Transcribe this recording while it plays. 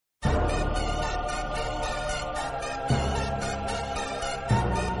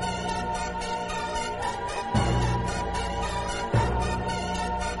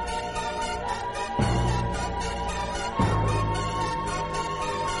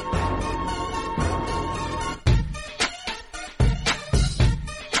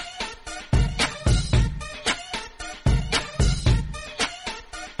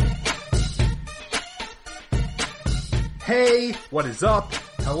Hey, what is up?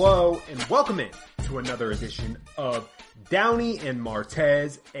 Hello, and welcome in to another edition of Downey and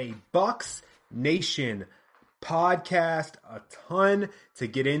Martez, a Bucks Nation podcast. A ton to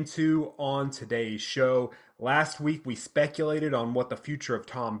get into on today's show. Last week, we speculated on what the future of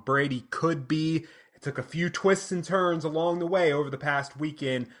Tom Brady could be. It took a few twists and turns along the way over the past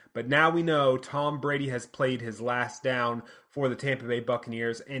weekend, but now we know Tom Brady has played his last down for the Tampa Bay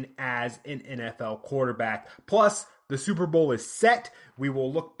Buccaneers and as an NFL quarterback. Plus, the Super Bowl is set. We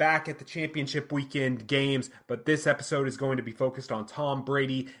will look back at the championship weekend games, but this episode is going to be focused on Tom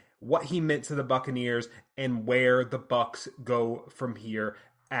Brady, what he meant to the Buccaneers, and where the Bucks go from here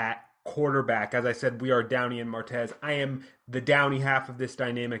at quarterback. As I said, we are Downey and Martez. I am the Downey half of this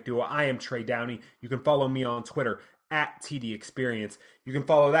dynamic duo. I am Trey Downey. You can follow me on Twitter at TD Experience. You can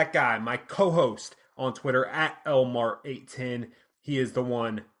follow that guy, my co-host, on Twitter at Elmart810. He is the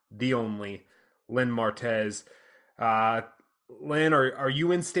one, the only, Len Martez. Len, are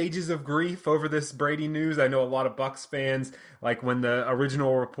you in stages of grief over this Brady news? I know a lot of Bucks fans, like when the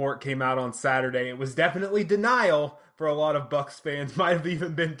original report came out on Saturday, it was definitely denial for a lot of Bucks fans. Might have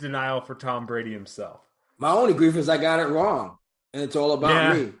even been denial for Tom Brady himself. My only grief is I got it wrong, and it's all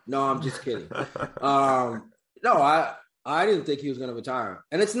about me. No, I'm just kidding. No, I didn't think he was going to retire.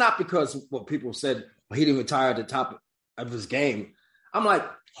 And it's not because what people said, he didn't retire at the top of his game. I'm like,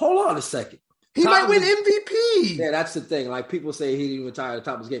 hold on a second. He might win MVP. Yeah, that's the thing. Like, people say he didn't retire at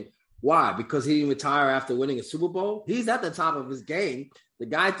the top of his game. Why? Because he didn't retire after winning a Super Bowl? He's at the top of his game. The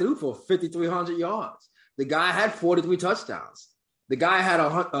guy threw for 5,300 yards. The guy had 43 touchdowns. The guy had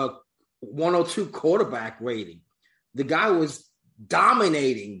a 102 quarterback rating. The guy was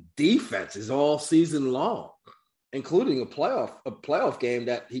dominating defenses all season long, including a playoff game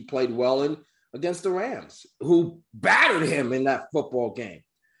that he played well in against the Rams, who battered him in that football game.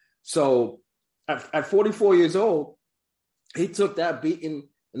 So at 44 years old, he took that beating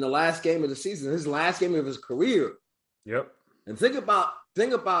in the last game of the season, his last game of his career. Yep. And think about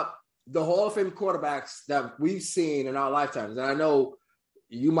the Hall of Fame quarterbacks that we've seen in our lifetimes. And I know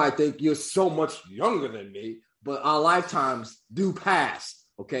you might think you're so much younger than me, but our lifetimes do pass,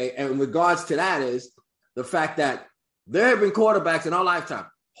 okay? And in regards to that is the fact that there have been quarterbacks in our lifetime,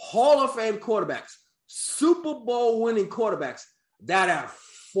 Hall of Fame quarterbacks, Super Bowl winning quarterbacks that have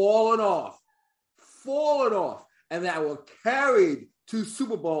fallen off, and that were carried to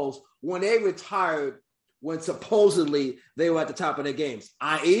Super Bowls when they retired, when supposedly they were at the top of their games,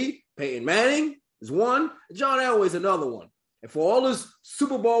 i.e. Peyton Manning is one, John Elway is another one. And for all his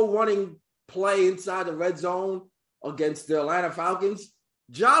Super Bowl running play inside the red zone against the Atlanta Falcons,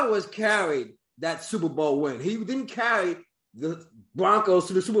 John was carried that Super Bowl win. He didn't carry the Broncos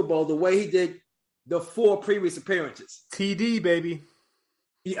to the Super Bowl the way he did the 4 previous appearances. TD, baby.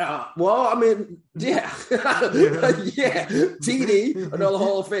 Yeah, well, I mean, yeah. Yeah, TD, another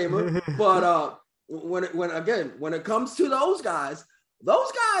Hall of Famer. But when it comes to those guys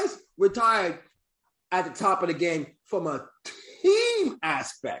retired at the top of the game from a team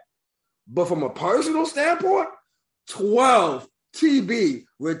aspect. But from a personal standpoint, 12 TB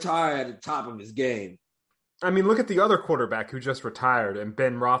retired at the top of his game. I mean, look at the other quarterback who just retired, and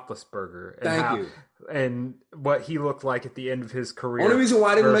Ben Roethlisberger. And Thank you. And what he looked like at the end of his career. Only reason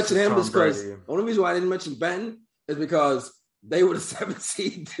why I didn't mention him is because only reason why I didn't mention Ben is because they were the 7th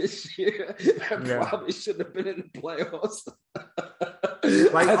seed this year and probably shouldn't have been in the playoffs.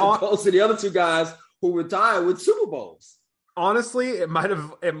 Like, as opposed to the other 2 guys who retired with Super Bowls. Honestly, it might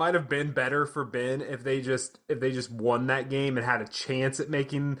have been better for Ben if they just won that game and had a chance at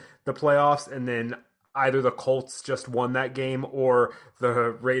making the playoffs, and then either the Colts just won that game or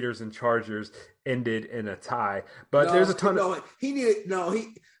the Raiders and Chargers ended in a tie. But there's a ton of he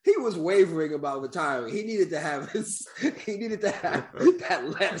was wavering about retiring. He needed to have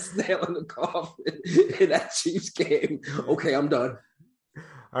that last nail in the coffin in that Chiefs game. Okay, I'm done.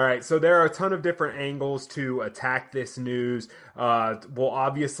 All right, so there are a ton of different angles to attack this news. We'll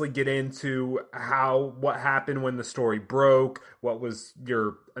obviously get into what happened when the story broke, what was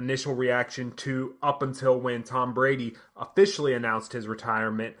your initial reaction to up until when Tom Brady officially announced his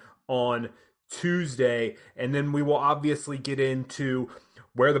retirement on Tuesday, and then we will obviously get into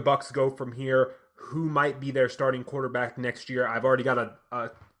where the Bucks go from here, who might be their starting quarterback next year. I've already got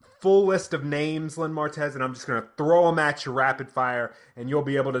a full list of names, Len Martez, and I'm just going to throw them at you rapid fire, and you'll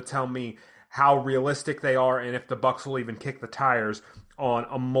be able to tell me how realistic they are and if the Bucks will even kick the tires on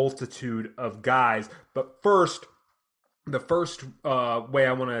a multitude of guys. But first, the first way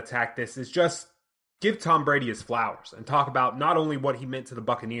I want to attack this is just give Tom Brady his flowers and talk about not only what he meant to the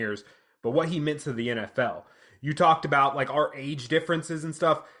Buccaneers, but what he meant to the NFL. You talked about like our age differences and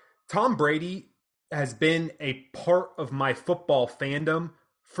stuff. Tom Brady has been a part of my football fandom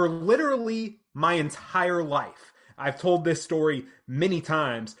for literally my entire life. I've told this story many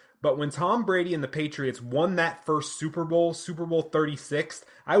times, but when Tom Brady and the Patriots won that first Super Bowl, Super Bowl 36,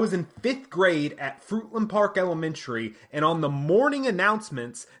 I was in 5th grade at Fruitland Park Elementary, and on the morning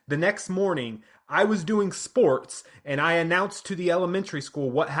announcements the next morning, I was doing sports, and I announced to the elementary school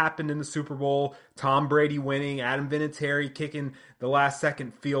what happened in the Super Bowl, Tom Brady winning, Adam Vinatieri kicking the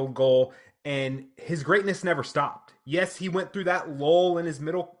last-second field goal, and his greatness never stopped. Yes, he went through that lull in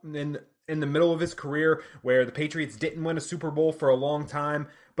the middle of his career where the Patriots didn't win a Super Bowl for a long time,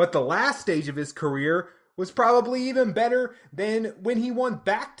 but the last stage of his career was probably even better than when he won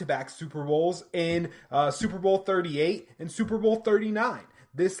back-to-back Super Bowls in Super Bowl 38 and Super Bowl 39.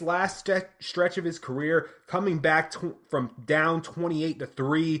 This last stretch of his career, coming back from down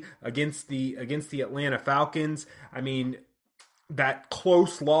 28-3 against the Atlanta Falcons. I mean, that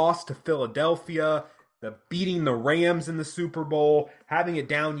close loss to Philadelphia, the beating the Rams in the Super Bowl, having a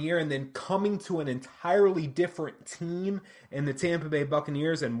down year, and then coming to an entirely different team in the Tampa Bay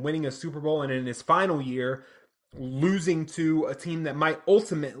Buccaneers and winning a Super Bowl, and in his final year, losing to a team that might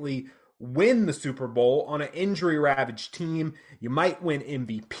ultimately win the Super Bowl on an injury-ravaged team. You might win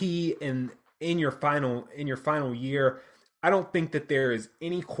MVP in your final year. I don't think that there is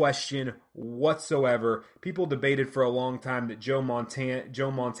any question whatsoever. People debated for a long time that Joe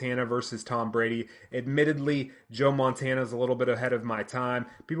Montana versus Tom Brady. Admittedly, Joe Montana is a little bit ahead of my time.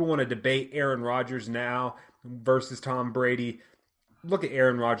 People want to debate Aaron Rodgers now versus Tom Brady. Look at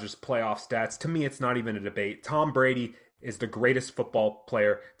Aaron Rodgers' playoff stats. To me, it's not even a debate. Tom Brady is the greatest football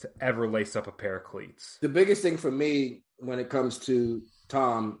player to ever lace up a pair of cleats. The biggest thing for me when it comes to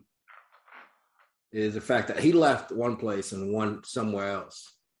Tom is the fact that he left one place and won somewhere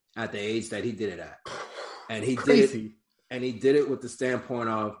else at the age that he did it at. And he did it with the standpoint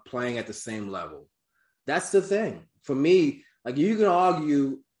of playing at the same level. That's the thing. For me, like, you can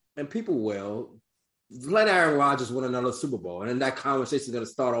argue, and people will, let Aaron Rodgers win another Super Bowl, and then that conversation is going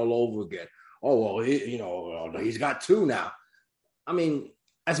to start all over again. Oh, well, he's got 2 now. I mean,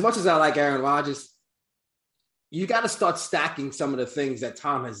 as much as I like Aaron Rodgers, you got to start stacking some of the things that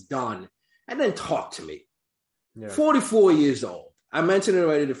Tom has done and then talk to me. Yeah. 44 years old. I mentioned it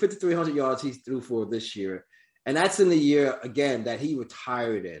already, the 5,300 yards he threw for this year. And that's in the year, again, that he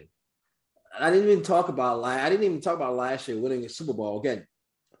retired in. I didn't even talk about last year winning a Super Bowl. Again,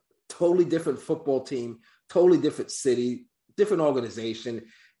 totally different football team, totally different city, different organization,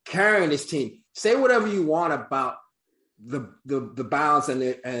 carrying this team. Say whatever you want about the balance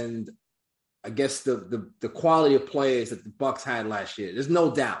and I guess the quality of players that the Bucs had last year. There's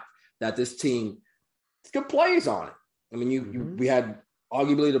no doubt that this team, it's good players on it. I mean, we had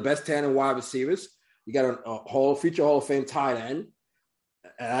arguably the best tandem wide receivers. You got a future Hall of Fame tight end.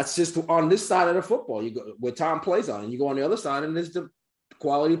 And that's just on this side of the football. You go where Tom plays on, and you go on the other side, and there's the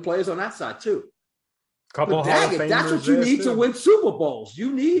quality players on that side too. Couple Hall of Famers. That's what you need to win Super Bowls.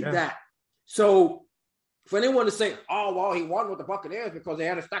 You need that. So for anyone to say, "Oh, well, he won with the Buccaneers because they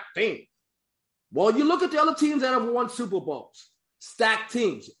had a stacked team," well, you look at the other teams that have won Super Bowls. Stacked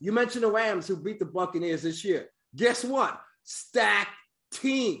teams. You mentioned the Rams who beat the Buccaneers this year. Guess what? Stacked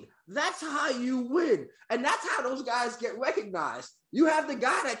team. That's how you win. And that's how those guys get recognized. You have the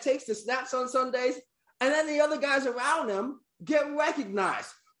guy that takes the snaps on Sundays, and then the other guys around him get recognized.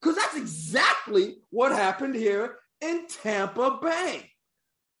 Because that's exactly what happened here in Tampa Bay.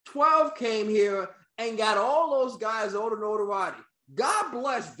 12 came here and got all those guys all the notoriety. God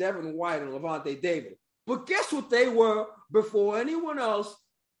bless Devin White and Lavonte David. But guess what they were before anyone else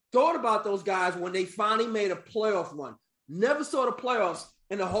thought about those guys when they finally made a playoff run. Never saw the playoffs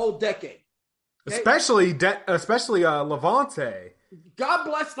in the whole decade. Okay? Especially Lavonte. God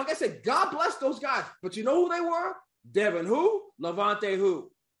bless, like I said, God bless those guys. But you know who they were? Devin who? Lavonte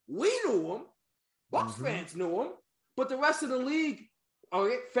who? We knew them. Bucs fans knew them. But the rest of the league,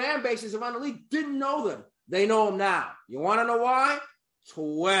 fan bases around the league didn't know them. They know them now. You want to know why?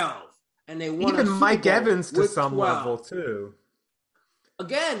 12. And they won even Mike Evans to some level too.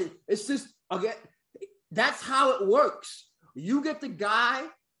 Again, that's how it works. You get the guy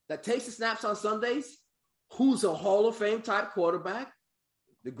that takes the snaps on Sundays, who's a Hall of Fame type quarterback,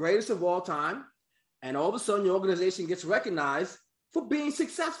 the greatest of all time, and all of a sudden your organization gets recognized for being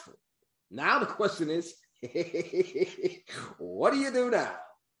successful. Now the question is, what do you do now?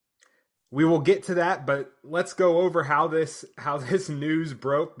 We will get to that, but let's go over how this news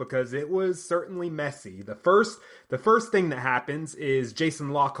broke, because it was certainly messy. The first thing that happens is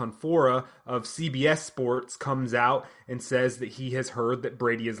Jason La Canfora of CBS Sports comes out and says that he has heard that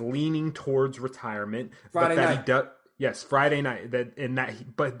Brady is leaning towards retirement. Friday night. Yes, Friday night.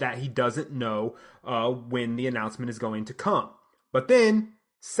 But he doesn't know when the announcement is going to come. But then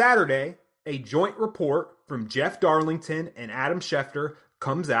Saturday, a joint report from Jeff Darlington and Adam Schefter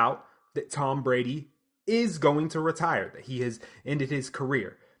comes out that Tom Brady is going to retire, that he has ended his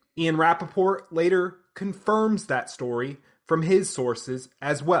career. Ian Rappaport later confirms that story from his sources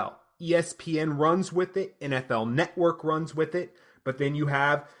as well. ESPN runs with it, NFL Network runs with it, but then you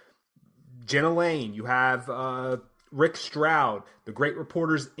have Jenna Lane, you have Rick Stroud, the great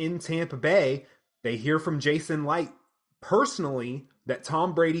reporters in Tampa Bay. They hear from Jason Light personally that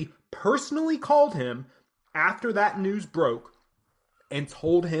Tom Brady personally called him after that news broke and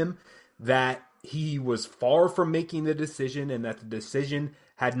told him that he was far from making the decision and that the decision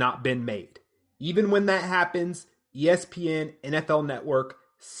had not been made. Even when that happens, ESPN, NFL Network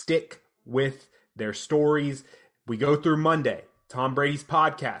stick with their stories. We go through Monday, Tom Brady's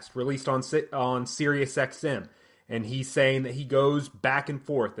podcast released on SiriusXM, and he's saying that he goes back and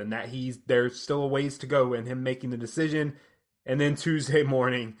forth and that there's still a ways to go in him making the decision. And then Tuesday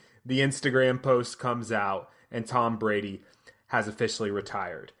morning, the Instagram post comes out and Tom Brady has officially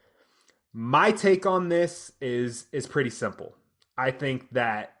retired. My take on this is pretty simple. I think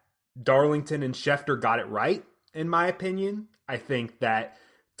that Darlington and Schefter got it right, in my opinion. I think that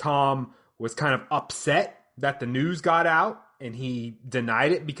Tom was kind of upset that the news got out and he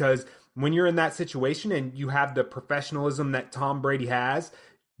denied it, because when you're in that situation and you have the professionalism that Tom Brady has,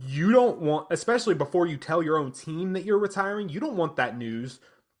 you don't want, especially before you tell your own team that you're retiring, you don't want that news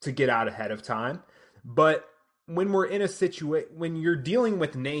to get out ahead of time. But when we're in a situation, when you're dealing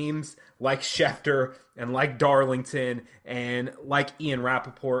with names like Schefter and like Darlington and like Ian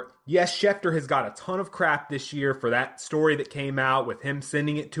Rappaport, yes, Schefter has got a ton of crap this year for that story that came out with him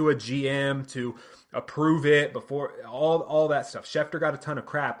sending it to a GM to approve it before all that stuff. Schefter got a ton of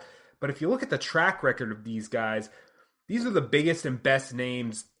crap. But if you look at the track record of these guys, these are the biggest and best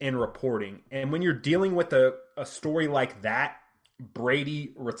names in reporting. And when you're dealing with a story like that,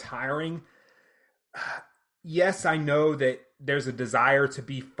 Brady retiring, yes, I know that there's a desire to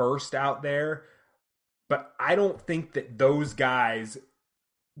be first out there, but I don't think that those guys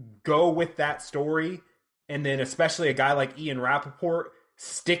go with that story. And then especially a guy like Ian Rappaport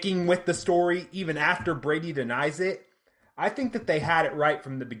sticking with the story even after Brady denies it. I think that they had it right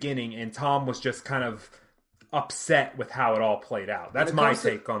from the beginning, and Tom was just kind of upset with how it all played out. That's my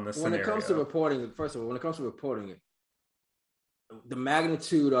take on the scenario. When it comes to reporting, first of all, when it comes to reporting it, the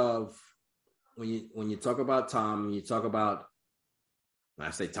magnitude of when you talk about Tom, you talk about, when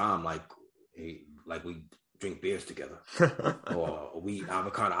I say Tom, like we drink beers together or we eat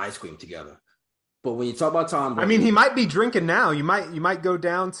avocado ice cream together. But when you talk about Tom Brady, I mean, he might be drinking now. You might go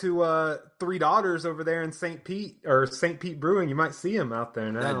down to Three Daughters over there in St. Pete Brewing. You might see him out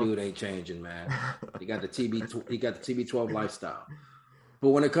there now. That dude ain't changing, man. He got the TB12 lifestyle. But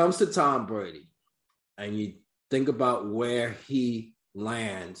when it comes to Tom Brady, and you think about where he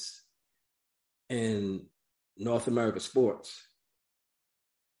lands in North America sports,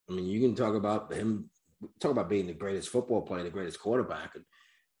 I mean, you can talk about him. Talk about being the greatest football player, the greatest quarterback.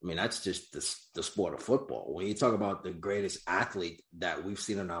 I mean, that's just the sport of football. When you talk about the greatest athlete that we've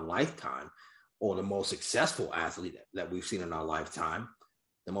seen in our lifetime, or the most successful athlete that we've seen in our lifetime,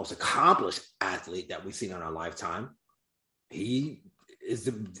 the most accomplished athlete that we've seen in our lifetime, he's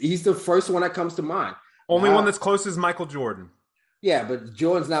the first one that comes to mind. Only one that's close is Michael Jordan. Yeah, but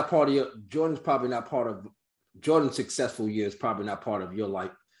Jordan's successful years probably not part of your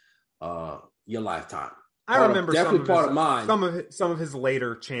lifetime. I remember definitely part of mine. Some of his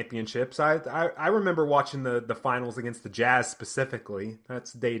later championships. I remember watching the finals against the Jazz specifically.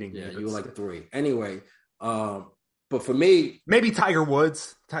 That's dating. Yeah, you were like 3. Anyway, but for me, maybe Tiger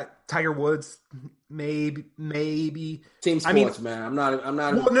Woods. Tiger Woods, maybe team sports, man. I'm not.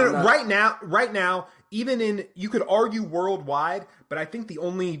 Well, no. Right now, even in, you could argue worldwide, but I think the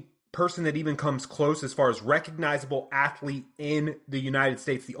only person that even comes close as far as recognizable athlete in the United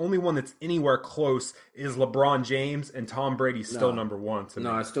States, the only one that's anywhere close is LeBron James, and Tom Brady's still number one to me.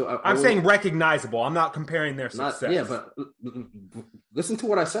 I'm saying recognizable. I'm not comparing their success. Yeah, but listen to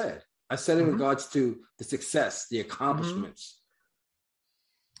what I said. I said in regards to the success, the accomplishments,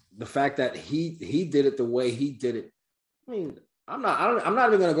 the fact that he did it the way he did it. I mean, I'm not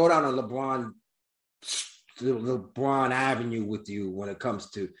even going to go down on LeBron Avenue with you when it comes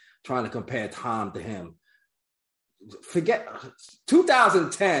to trying to compare Tom to him. Forget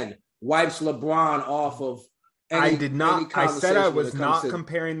 2010 wipes LeBron off of I did not. I said I was not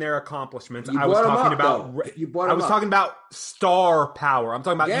comparing their accomplishments. I was talking about star power. I'm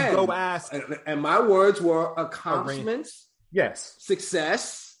talking about, you go ask. And my words were accomplishments. Yes.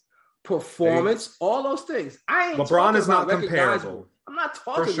 Success. performance, all those things. I ain't LeBron is not recognizable. comparable. I'm not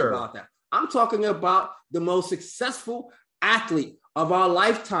talking about that. I'm talking about the most successful athlete of our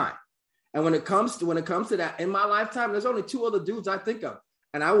lifetime. And when it comes to that, in my lifetime, there's only two other dudes I think of.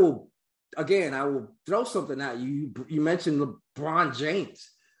 And I will throw something at you. You mentioned LeBron James.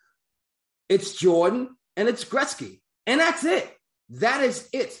 It's Jordan and it's Gretzky. And that's it. That is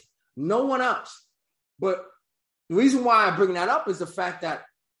it. No one else. But the reason why I bring that up is the fact that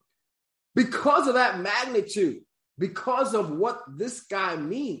because of that magnitude, because of what this guy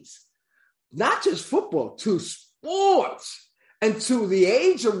means, not just football, to sports and to the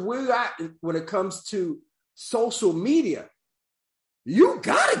age of where we're at when it comes to social media, you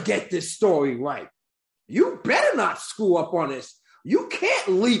got to get this story right. You better not screw up on this. You can't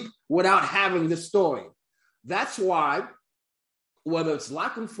leap without having the story. That's why, whether it's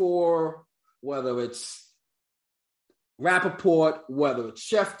Lockenfor, whether it's Rappaport, whether it's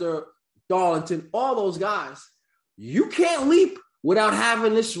Schefter, Darlington, all those guys, you can't leap without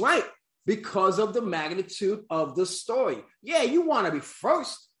having this right because of the magnitude of the story. Yeah, you want to be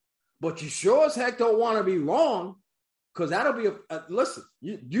first, but you sure as heck don't want to be wrong, because that'll be listen,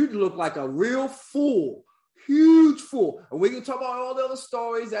 you'd look like a real fool, huge fool. And we can talk about all the other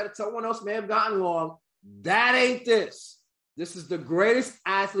stories that someone else may have gotten wrong. That ain't this. This is the greatest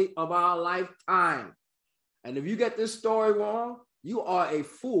athlete of our lifetime. And if you get this story wrong, you are a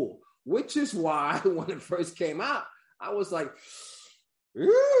fool, which is why when it first came out, I was like,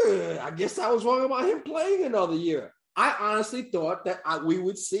 I guess I was wrong about him playing another year. I honestly thought that we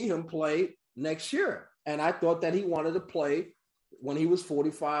would see him play next year. And I thought that he wanted to play when he was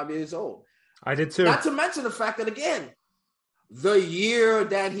 45 years old. I did too. Not to mention the fact that, again, the year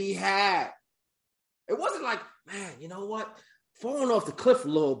that he had, it wasn't like, man, you know what? Falling off the cliff a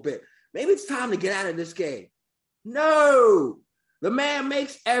little bit. Maybe it's time to get out of this game. No. The man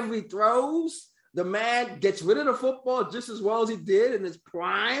makes every throws. The man gets rid of the football just as well as he did in his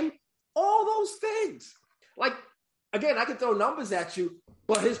prime. All those things. Like, again, I can throw numbers at you,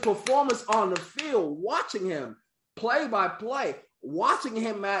 but his performance on the field, watching him play by play, watching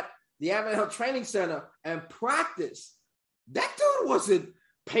him at the Avenel Training Center and practice, that dude wasn't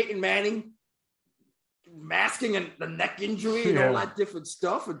Peyton Manning masking the neck injury and all that different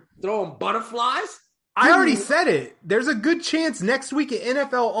stuff and throwing butterflies. I already said it. There's a good chance next week at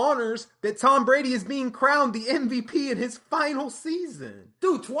NFL Honors that Tom Brady is being crowned the MVP in his final season.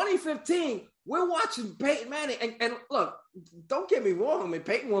 Dude, 2015, we're watching Peyton Manning. And look, don't get me wrong. I mean,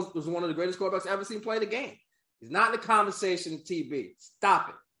 Peyton was one of the greatest quarterbacks I've ever seen play the game. He's not in the conversation, TB. Stop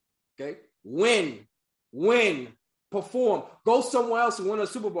it. Okay? Win, perform. Go somewhere else and win a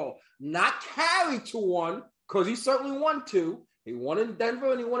Super Bowl. Not carry to one, because he certainly won two. He won in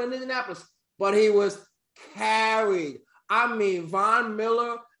Denver and he won in Indianapolis. But he was carried. I mean, Von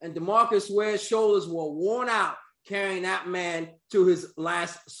Miller and DeMarcus Ware's shoulders were worn out carrying that man to his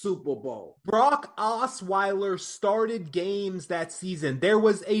last Super Bowl. Brock Osweiler started games that season. There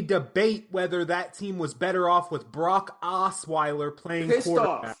was a debate whether that team was better off with Brock Osweiler playing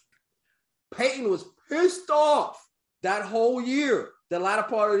quarterback. Peyton was pissed off that whole year, the latter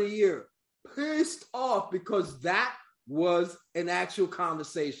part of the year. Pissed off because that was an actual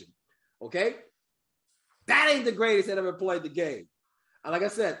conversation. Okay? That ain't the greatest that ever played the game. And like I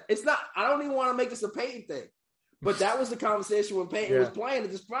said, it's not, I don't even want to make this a Peyton thing. But that was the conversation when Peyton was playing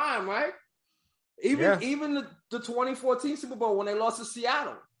at his prime, right? Even the 2014 Super Bowl when they lost to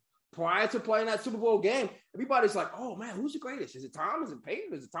Seattle. Prior to playing that Super Bowl game, everybody's like, oh man, who's the greatest? Is it Tom? Is it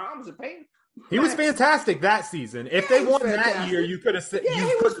Peyton? Is it Tom? Is it Peyton? He was fantastic that season. If they won that year, you could have said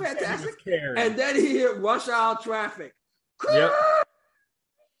he was fantastic. And then he hit rush hour traffic. Yep.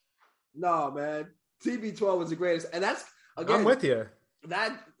 No, man. TB12 was the greatest. And that's, again, I'm with you.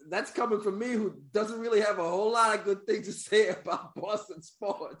 That's coming from me, who doesn't really have a whole lot of good things to say about Boston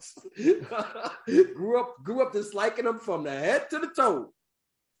sports. grew up disliking them from the head to the toe.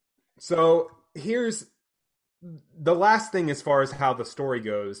 So here's the last thing as far as how the story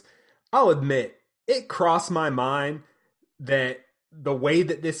goes. I'll admit, it crossed my mind that the way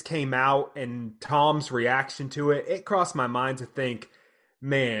that this came out and Tom's reaction to it, it crossed my mind to think,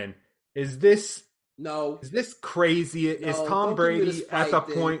 man, is this crazy? Is Tom Brady at the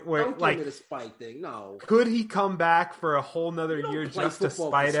point where, don't give me the spite thing. No, could he come back for a whole nother year just to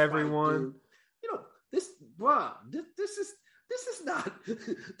spite everyone? Dude. You know, this is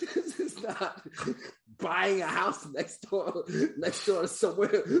not buying a house next door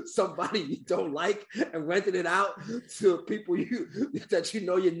to somebody you don't like and renting it out to people that you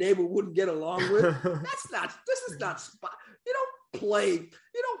know your neighbor wouldn't get along with. This is not spot. You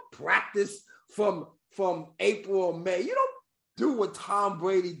don't practice from April or May. You don't do what Tom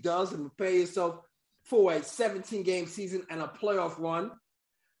Brady does and prepare yourself for a 17-game season and a playoff run.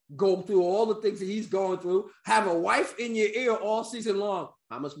 Go through all the things that he's going through. Have a wife in your ear all season long.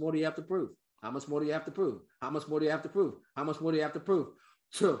 How much more do you have to prove? How much more do you have to prove? How much more do you have to prove? How much more do you have to prove?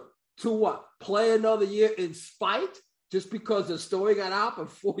 To what? Play another year in spite just because the story got out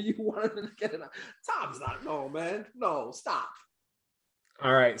before you wanted to get it out? Tom's not. No, man. No, stop.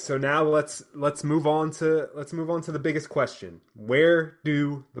 All right, so now let's move on to the biggest question. Where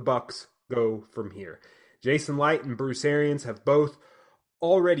do the Bucs go from here? Jason Light and Bruce Arians have both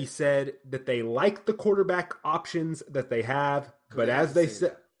already said that they like the quarterback options that they have, but as they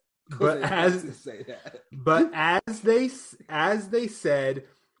said, as they said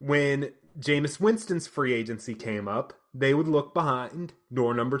when Jameis Winston's free agency came up, they would look behind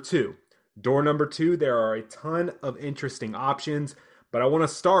door number 2. Door number 2, there are a ton of interesting options, but I want to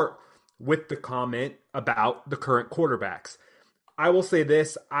start with the comment about the current quarterbacks. I will say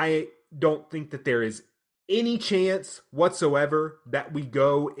this, I don't think that there is any chance whatsoever that we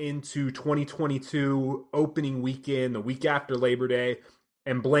go into 2022 opening weekend, the week after Labor Day,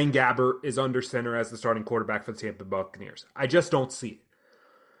 and Blaine Gabbert is under center as the starting quarterback for the Tampa Bay Buccaneers. I just don't see it.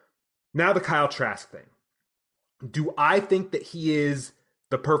 Now the Kyle Trask thing. Do I think that he is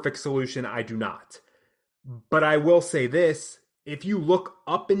the perfect solution? I do not. But I will say this, if you look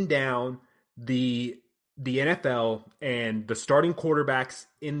up and down the NFL and the starting quarterbacks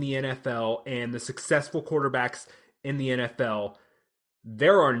in the NFL and the successful quarterbacks in the NFL,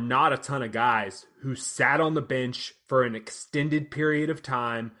 there are not a ton of guys who sat on the bench for an extended period of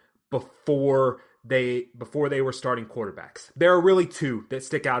time before they were starting quarterbacks. There are really 2 that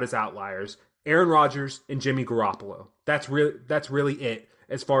stick out as outliers: Aaron Rodgers and Jimmy Garoppolo. That's really it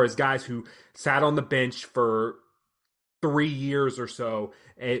as far as guys who sat on the bench for 3 years or so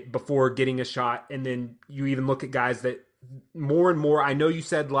before getting a shot. And then you even look at guys that more and more, I know you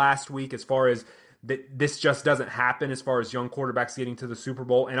said last week as far as that this just doesn't happen as far as young quarterbacks getting to the Super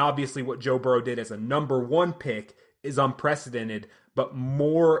Bowl. And obviously what Joe Burrow did as a number 1 pick is unprecedented, but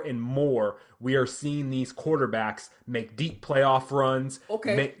more and more we are seeing these quarterbacks make deep playoff runs.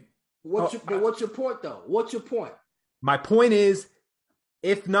 Okay. What's your point though? What's your point? My point is,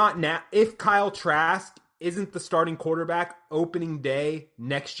 if Kyle Trask isn't the starting quarterback opening day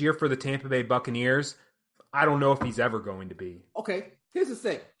next year for the Tampa Bay Buccaneers, I don't know if he's ever going to be. Okay, here's the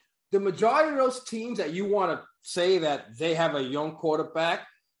thing. The majority of those teams that you want to say that they have a young quarterback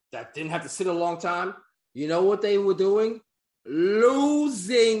that didn't have to sit a long time, you know what they were doing?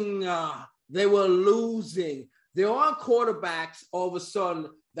 Losing. They were losing. There aren't quarterbacks all of a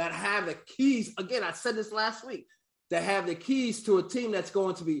sudden that have the keys. Again, I said this last week. That have the keys to a team that's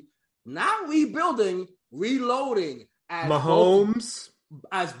going to be not rebuilding, reloading as Mahomes,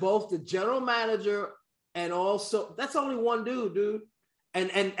 as both the general manager and also that's only one dude,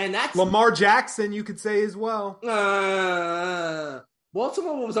 and that's Lamar Jackson. You could say as well.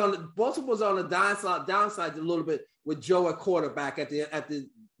 Baltimore was on the downside a little bit with Joe at quarterback at the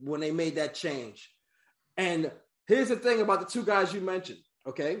when they made that change. And here's the thing about the 2 guys you mentioned.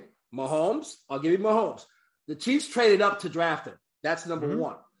 Okay, Mahomes. I'll give you Mahomes. The Chiefs traded up to draft him. That's number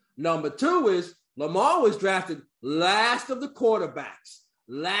 1. Number 2 is Lamar was drafted last of the quarterbacks.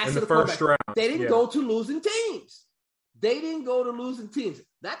 Last of the first round. They didn't go to losing teams.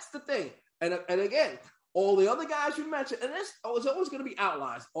 That's the thing. And again, all the other guys you mentioned, and it's always going to be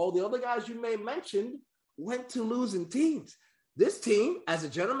outliers. All the other guys you may mention went to losing teams. This team, as a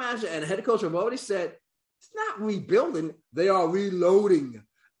general manager and head coach, have already said, it's not rebuilding. They are reloading.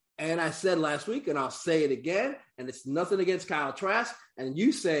 And I said last week, and I'll say it again, and it's nothing against Kyle Trask, and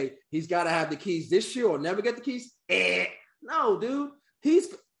you say he's got to have the keys this year or never get the keys. No, dude.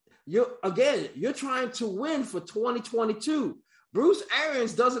 You're trying to win for 2022. Bruce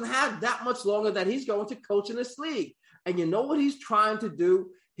Arians doesn't have that much longer that he's going to coach in this league. And you know what he's trying to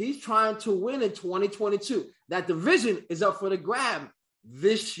do? He's trying to win in 2022. That division is up for the grab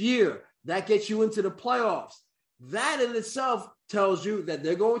this year. That gets you into the playoffs. That in itself tells you that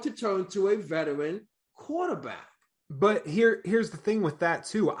they're going to turn to a veteran quarterback. But here's the thing with that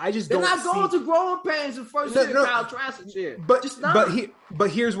too. They're not going to growing pains in first year. Kyle Trask year.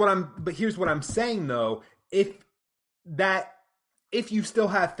 But here's what I'm saying though. If you still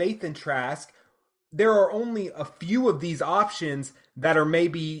have faith in Trask, there are only a few of these options that are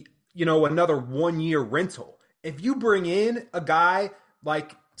maybe, another 1-year rental. If you bring in a guy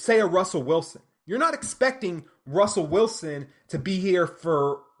like, say, a Russell Wilson, you're not expecting Russell Wilson to be here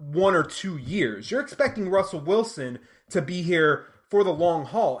for 1 or 2 years. You're expecting Russell Wilson to be here for the long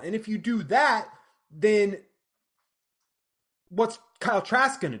haul. And if you do that, then what's Kyle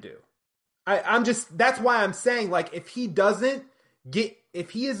Trask going to do? That's why I'm saying, like, if he doesn't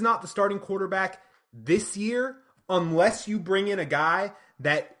if he is not the starting quarterback this year, unless you bring in a guy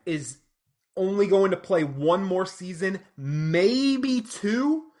that is only going to play one more season, maybe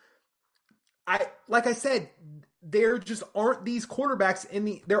two. Like I said, there just aren't these quarterbacks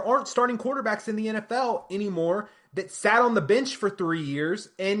there aren't starting quarterbacks in the NFL anymore that sat on the bench for 3 years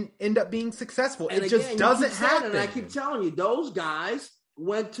and end up being successful. And it just doesn't happen. And I keep telling you, those guys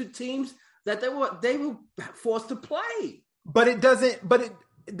went to teams that they were forced to play. But it doesn't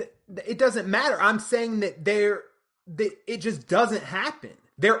matter. I'm saying that it just doesn't happen.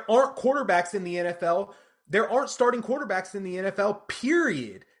 There aren't quarterbacks in the NFL. There aren't starting quarterbacks in the NFL,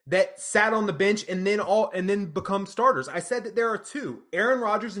 period, that sat on the bench and then become starters. I said that there are two, Aaron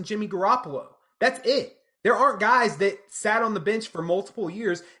Rodgers and Jimmy Garoppolo. That's it. There aren't guys that sat on the bench for multiple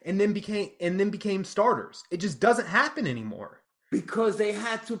years and then became starters. It just doesn't happen anymore. Because they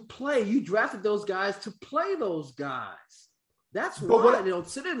had to play. You drafted those guys to play those guys. That's why they don't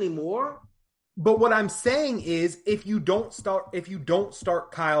sit anymore. But what I'm saying is, if you don't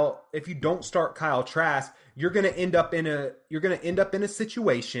start Kyle Trask, you're going to end up in a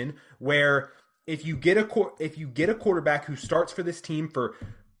situation where if you get a quarterback who starts for this team for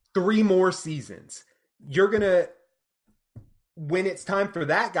 3 more seasons, you're going to, when it's time for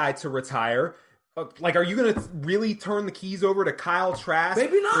that guy to retire, like, are you going to really turn the keys over to Kyle Trask?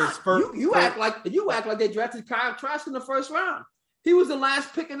 Maybe not. You act like they drafted Kyle Trask in the first round. He was the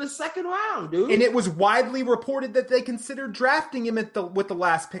last pick in the second round, dude. And it was widely reported that they considered drafting him with the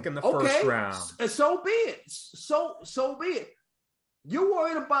last pick in the first round. So be it. So be it. You're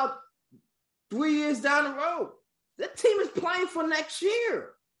worried about 3 years down the road. That team is playing for next year.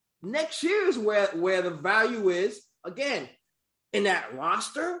 Next year is where the value is, again, in that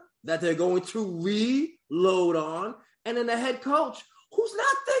roster that they're going to reload on, and in the head coach who's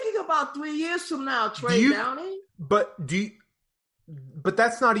not thinking about 3 years from now, Trey Downing. But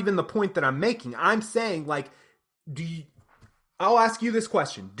that's not even the point that I'm making. I'm saying, like, I'll ask you this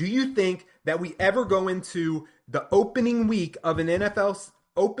question. Do you think that we ever go into the opening week of an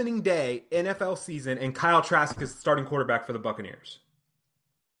opening day NFL season and Kyle Trask is starting quarterback for the Buccaneers?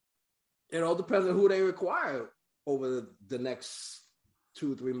 It all depends on who they require over the next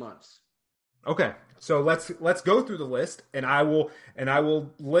 2 or 3 months. Okay, so let's go through the list, and I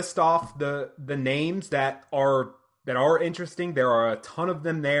will list off the names that are interesting. There are a ton of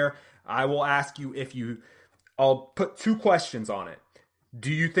them there. I will ask you I'll put 2 questions on it.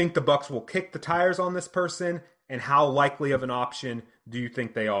 Do you think the Bucs will kick the tires on this person, and how likely of an option do you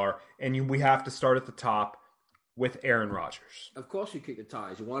think they are? And we have to start at the top with Aaron Rodgers. Of course you kick the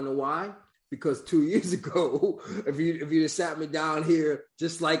tires. You want to know why? Because 2 years ago, if you just sat me down here,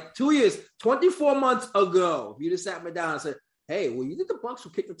 just like 2 years, 24 months ago, if you just sat me down and said, hey, well, you think the Bucs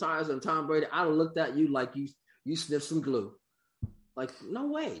will kick the tires on Tom Brady? I'd have looked at you like you sniffed some glue. Like, no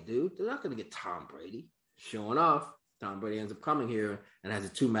way, dude. They're not going to get Tom Brady. Sure enough, Tom Brady ends up coming here and has the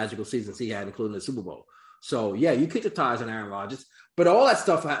 2 magical seasons he had, including the Super Bowl. So, yeah, you kick the tires on Aaron Rodgers. But all that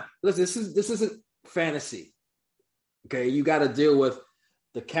stuff, listen, this isn't fantasy. Okay, you got to deal with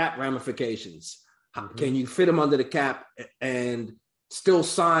the cap ramifications. Mm-hmm. Can you fit them under the cap and still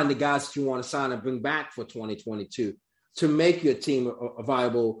sign the guys that you want to sign and bring back for 2022 to make your team a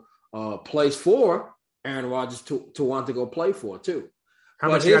viable place for Aaron Rodgers to want to go play for, too? How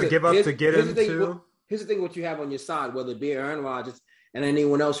much you got to give up to get him to? Here's the thing, what you have on your side, whether it be Aaron Rodgers and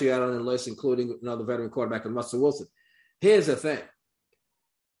anyone else you had on the list, including another veteran quarterback and Russell Wilson. Here's the thing.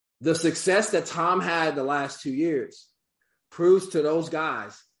 The success that Tom had the last 2 years proves to those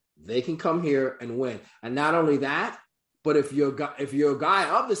guys they can come here and win. And not only that, but if you're a guy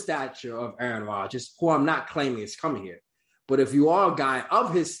of the stature of Aaron Rodgers, who I'm not claiming is coming here, but if you are a guy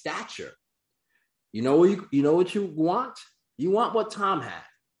of his stature, you know what you want? You want what Tom had.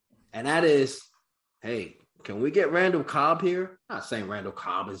 And that is, hey, can we get Randall Cobb here? I'm not saying Randall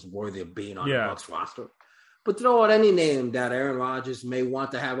Cobb is worthy of being on the Bucs roster, but throw out any name that Aaron Rodgers may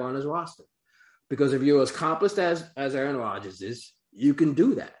want to have on his roster. Because if you're as accomplished as Aaron Rodgers is, you can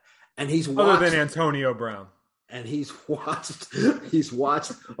do that. And he's watched, other than Antonio Brown. And he's watched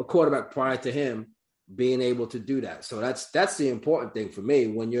a quarterback prior to him being able to do that. So that's the important thing for me,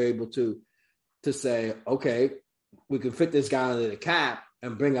 when you're able to say, okay, we can fit this guy under the cap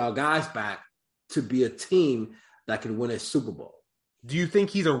and bring our guys back to be a team that can win a Super Bowl. Do you think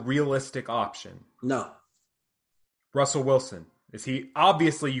he's a realistic option? No. Russell Wilson. Is he?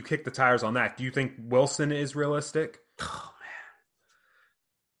 Obviously, you kick the tires on that. Do you think Wilson is realistic? Oh,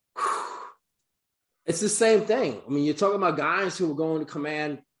 man. It's the same thing. I mean, you're talking about guys who are going to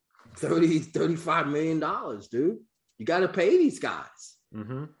command $35 million, dude. You got to pay these guys.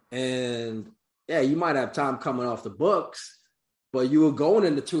 Mm-hmm. And, yeah, you might have time coming off the books, but you were going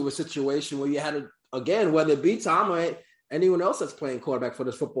into a situation where you had to, again, whether it be Tom or anyone else that's playing quarterback for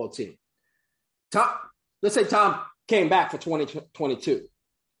this football team. Let's say Tom came back for 2022.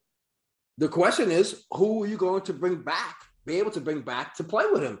 The question is, who are you going to be able to bring back to play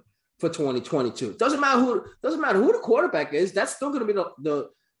with him for 2022? Doesn't matter who the quarterback is. That's still going to be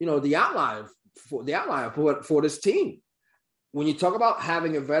the outlier for this team. When you talk about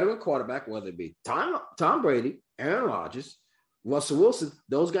having a veteran quarterback, whether it be Tom Brady, Aaron Rodgers, Russell Wilson,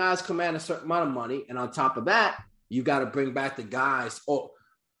 those guys command a certain amount of money. And on top of that, you got to bring back the guys, or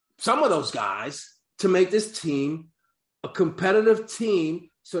some of those guys, to make this team a competitive team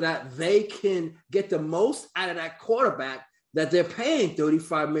so that they can get the most out of that quarterback that they're paying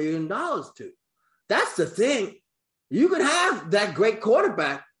 $35 million to. That's the thing. You can have that great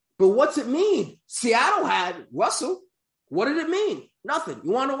quarterback, but what's it mean? Seattle had Russell. What did it mean? Nothing.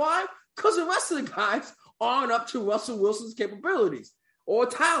 You want to know why? Because the rest of the guys aren't up to Russell Wilson's capabilities or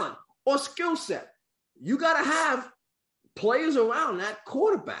talent or skill set. You got to have players around that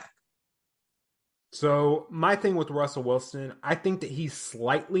quarterback. So my thing with Russell Wilson, I think that he's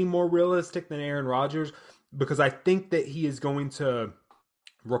slightly more realistic than Aaron Rodgers because I think that he is going to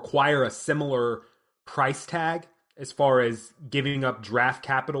require a similar price tag as far as giving up draft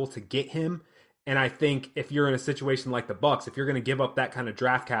capital to get him. And I think if you're in a situation like the Bucs, if you're going to give up that kind of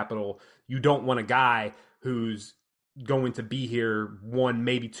draft capital, you don't want a guy who's going to be here 1,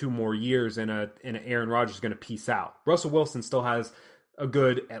 maybe 2 more years and Aaron Rodgers is going to peace out. Russell Wilson still has a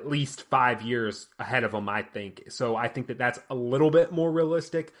good at least 5 years ahead of him, I think. So I think that that's a little bit more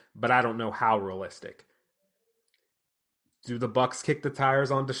realistic, but I don't know how realistic. Do the Bucs kick the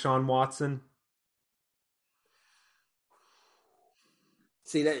tires on Deshaun Watson?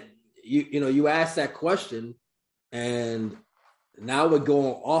 See that you asked that question, and now we're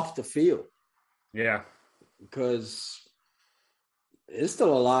going off the field. Yeah, because it's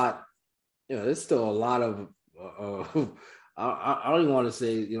still a lot. There's still a lot of. I don't even want to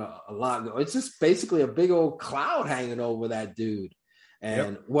say a lot. It's just basically a big old cloud hanging over that dude,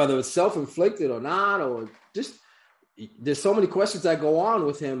 and whether it's self-inflicted or not, or just there's so many questions that go on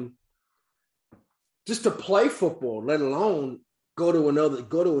with him. Just to play football, let alone go to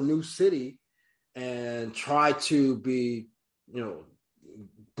a new city and try to be,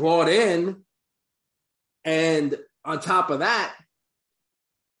 brought in. And on top of that,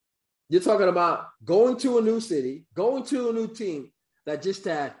 you're talking about going to a new city, going to a new team that just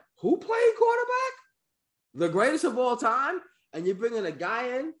had who played quarterback? The greatest of all time. And you're bringing a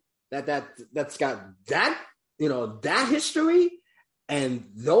guy in that's got that, that history and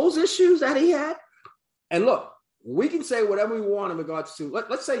those issues that he had. And look, we can say whatever we want in regards to,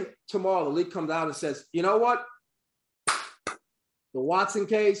 let's say tomorrow the league comes out and says, you know what? The Watson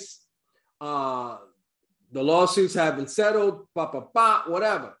case, the lawsuits have been settled,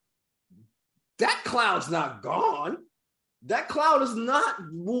 whatever. That cloud's not gone. That cloud is not,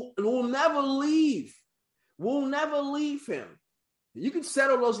 will never leave. We'll never leave him. You can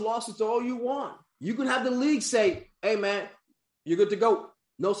settle those lawsuits all you want. You can have the league say, hey, man, you're good to go.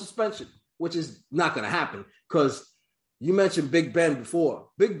 No suspension, which is not going to happen because you mentioned Big Ben before.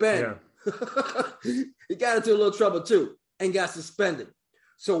 Big Ben, he got into a little trouble too and got suspended.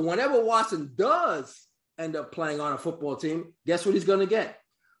 So whenever Watson does end up playing on a football team, guess what he's going to get?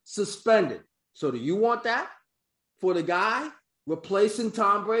 Suspended. So do you want that for the guy replacing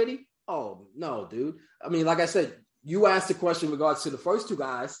Tom Brady? Oh, no, dude. I mean, like I said, you asked the question in regards to the first two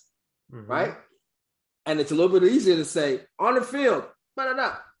guys, right? And it's a little bit easier to say, on the field,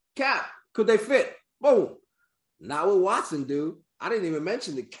 cap, could they fit? Boom. Not with Watson, dude. I didn't even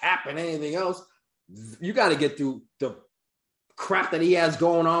mention the cap and anything else. You got to get through the crap that he has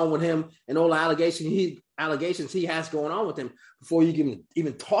going on with him and all the allegations he has going on with him before you can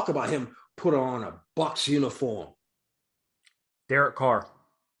even talk about him put on a Bucs uniform. Derek Carr.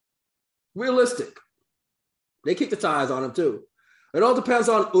 Realistic. They kick the tires on him too. It all depends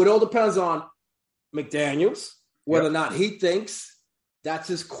on McDaniels, whether or not he thinks that's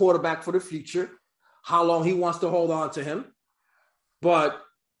his quarterback for the future, how long he wants to hold on to him. But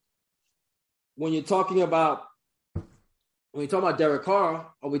when you're talking about Derek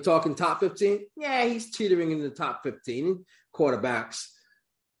Carr, are we talking top 15? Yeah, he's teetering in the top 15 quarterbacks.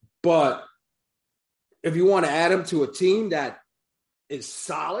 But if you want to add him to a team that is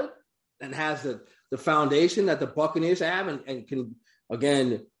solid and has the foundation that the Buccaneers have and can,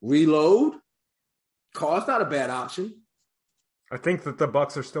 again, reload, Carr's not a bad option. I think that the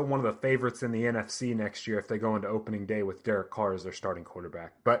Bucs are still one of the favorites in the NFC next year if they go into opening day with Derek Carr as their starting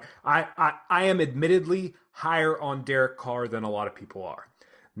quarterback. But I am admittedly higher on Derek Carr than a lot of people are.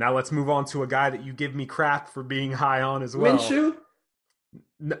 Now let's move on to a guy that you give me crap for being high on as well. Minshew?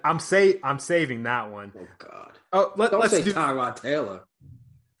 I'm saving that one. Oh God! Oh, Don't let's say do. Tyrod Taylor.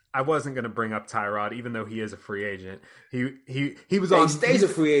 I wasn't going to bring up Tyrod, even though he is a free agent. He was He on. stays a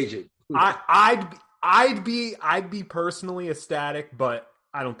free agent. I'd be personally ecstatic, but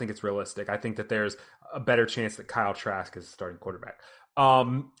I don't think it's realistic. I think that there's a better chance that Kyle Trask is a starting quarterback.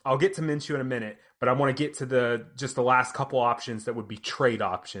 I'll get to Minshew in a minute, but I want to get to the last couple options that would be trade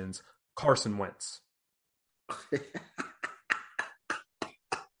options. Carson Wentz.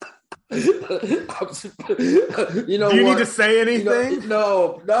 You know, do you what? need to say anything?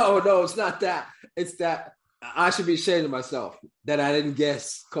 No, it's not that. It's that I should be ashamed of myself that I didn't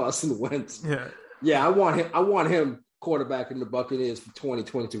guess Carson Wentz. Yeah, I want him quarterback in the Buccaneers for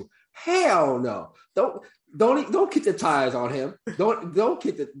 2022. Hell no. Don't kick the tires on him. Don't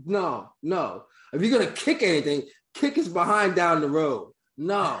kick the no. If you're gonna kick anything, kick his behind down the road.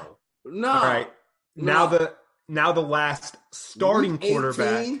 No. All right. No. Now the last starting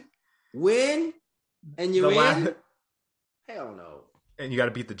quarterback. Win and you win? Hell no. And you got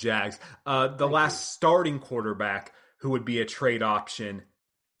to beat the Jags. The last starting quarterback who would be a trade option,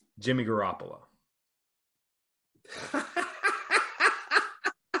 Jimmy Garoppolo.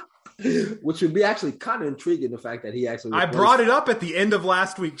 Which would be actually kind of intriguing, the fact that he actually I brought it up at the end of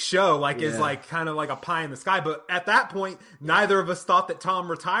last week's show, is like kind of like a pie in the sky. But at that point, neither of us thought that Tom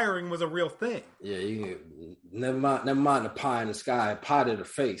retiring was a real thing. Yeah, never mind the pie in the sky, pie to the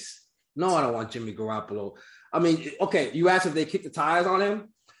face. No, I don't want Jimmy Garoppolo. I mean, okay, you asked if they kick the tires on him.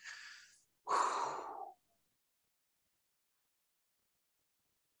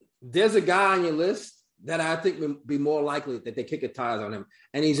 There's a guy on your list that I think would be more likely that they kick the tires on him,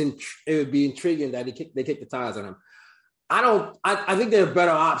 and it would be intriguing that they kick the tires on him. I think there are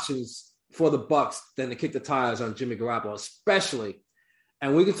better options for the Bucs than to kick the tires on Jimmy Garoppolo, especially.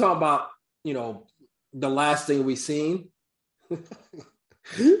 And we can talk about, the last thing we've seen.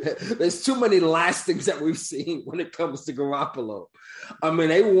 There's too many last things that we've seen when it comes to Garoppolo. I mean,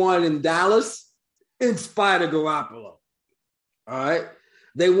 they won in Dallas in spite of Garoppolo. All right.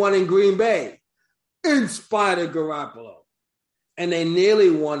 They won in Green Bay in spite of Garoppolo. And they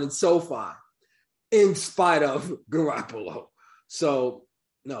nearly won in SoFi in spite of Garoppolo. So,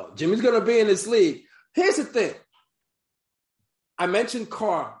 no, Jimmy's going to be in this league. Here's the thing. I mentioned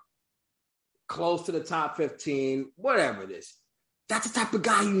Carr, close to the top 15, whatever it is. That's the type of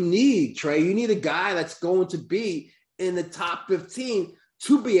guy you need, Trey. You need a guy that's going to be in the top 15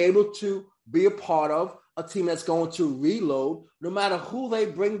 to be able to be a part of a team that's going to reload no matter who they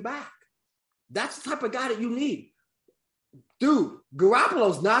bring back. That's the type of guy that you need. Dude,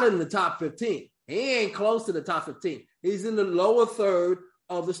 Garoppolo's not in the top 15. He ain't close to the top 15. He's in the lower third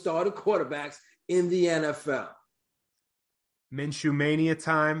of the starting quarterbacks in the NFL. Minshew mania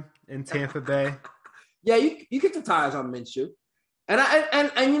time in Tampa Bay. Yeah, you kick the tires on Minshew.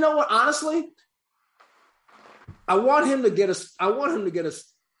 And you know what? Honestly, I want him to get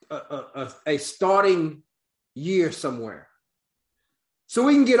a starting year somewhere, so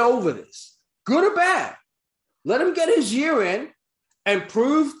we can get over this, good or bad. Let him get his year in and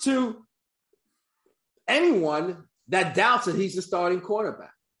prove to anyone that doubts that he's the starting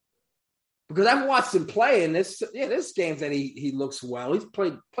quarterback. Because I've watched him play, and there's games that he looks well. He's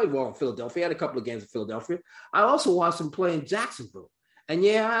played well in Philadelphia. He had a couple of games in Philadelphia. I also watched him play in Jacksonville. And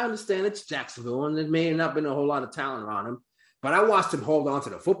yeah, I understand it's Jacksonville, and there may have not been a whole lot of talent around him. But I watched him hold on to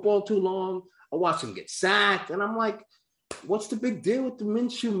the football too long. I watched him get sacked, and I'm like, what's the big deal with the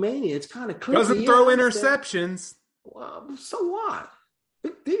Minshew mania? It's kind of crazy. Doesn't throw interceptions. Well, so what?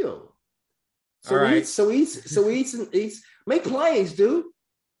 Big deal. So all right. He's make plays, dude.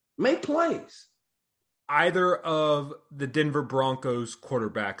 Make plays. Either of the Denver Broncos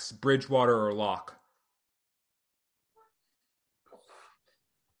quarterbacks, Bridgewater or Locke?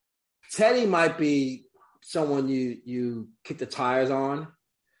 Teddy might be someone you kick the tires on.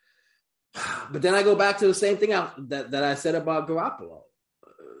 But then I go back to the same thing that I said about Garoppolo.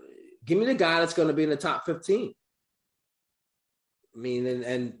 Give me the guy that's going to be in the top 15. I mean,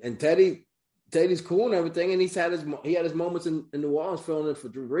 and Teddy's cool and everything, and he had his moments in New Orleans filling in for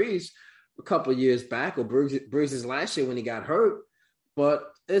Drew Brees a couple of years back, or Brees' last year when he got hurt. But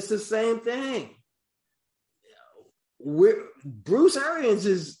it's the same thing. Bruce Arians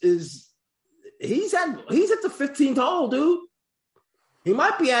is he's at the 15th hole, dude. He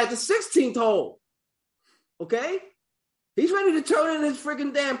might be at the 16th hole. Okay, he's ready to turn in his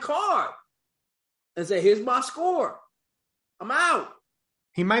freaking damn card and say, "Here's my score. I'm out."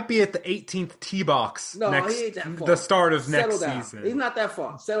 He might be at the 18th tee box. No, he ain't that far. The start of Settle next down. season. He's not that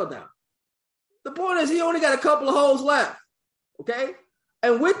far. Settle down. The point is, he only got a couple of holes left. Okay,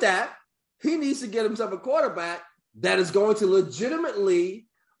 and with that, he needs to get himself a quarterback that is going to legitimately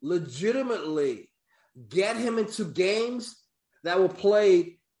get him into games that were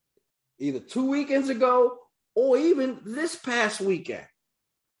played either 2 weekends ago or even this past weekend.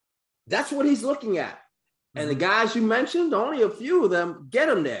 That's what he's looking at. And the guys you mentioned, only a few of them get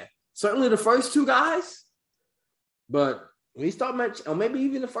him there. Certainly the first two guys, but when you start mentioning, or maybe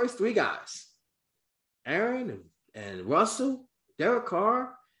even the first three guys, Aaron and Russell, Derek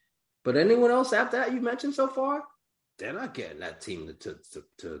Carr, but anyone else after that you mentioned so far, they're not getting that team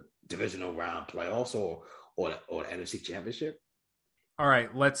to divisional round playoffs or the NFC Championship. All right,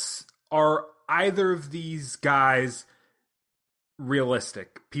 are either of these guys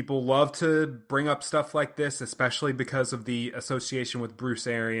realistic? People love to bring up stuff like this, especially because of the association with Bruce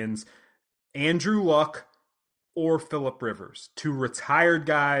Arians. Andrew Luck or Phillip Rivers, two retired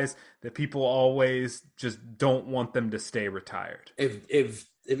guys that people always just don't want them to stay retired. If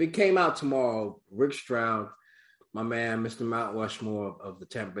it came out tomorrow, Rick Stroud, my man, Mr. Mount Rushmore of the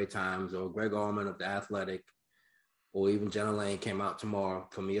Tampa Bay Times, or Greg Allman of The Athletic, or even Jenna Lane came out tomorrow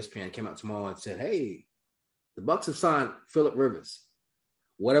from ESPN, came out tomorrow and said, hey, the Bucs have signed Phillip Rivers.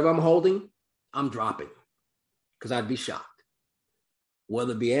 Whatever I'm holding, I'm dropping, because I'd be shocked.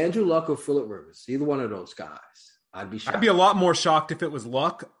 Whether it be Andrew Luck or Phillip Rivers, either one of those guys, I'd be shocked. I'd be a lot more shocked if it was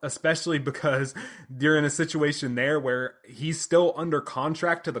Luck, especially because you're in a situation there where he's still under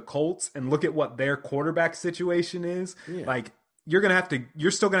contract to the Colts, and look at what their quarterback situation is. Yeah. Like, you're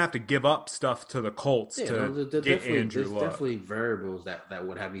still gonna have to give up stuff to the Colts to get Andrew Luck. There's definitely variables that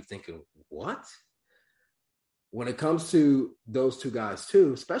would have you thinking, what? When it comes to those two guys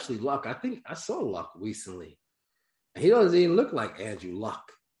too, especially Luck, I think I saw Luck recently. He doesn't even look like Andrew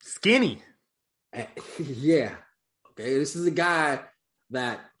Luck. Skinny. Yeah. Okay. This is a guy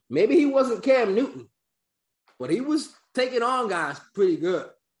that maybe he wasn't Cam Newton, but he was taking on guys pretty good.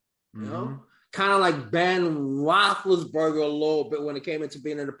 You know? Kind of like Ben Roethlisberger a little bit when it came into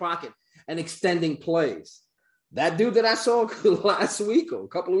being in the pocket and extending plays. That dude that I saw last week or a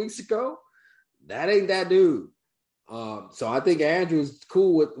couple of weeks ago, that ain't that dude. So I think Andrew's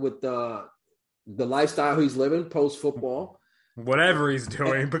cool with the lifestyle he's living post-football. Whatever he's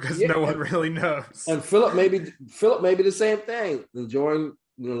doing, because no one really knows. And Phillip maybe the same thing, enjoying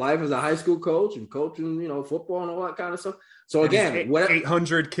life as a high school coach and coaching, football and all that kind of stuff. So again,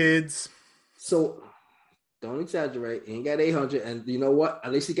 800 kids. So don't exaggerate. He ain't got 800, and you know what?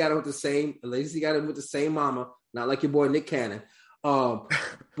 At least he got him with the same. At least he got him with the same mama. Not like your boy Nick Cannon. But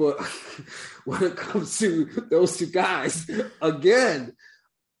when it comes to those two guys, again,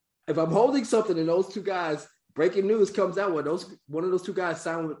 if I'm holding something and those two guys, breaking news comes out where one of those two guys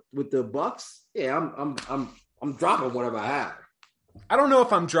signed with the Bucs, yeah, I'm dropping whatever I have. I don't know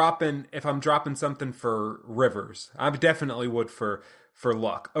if I'm dropping something for Rivers. I definitely would for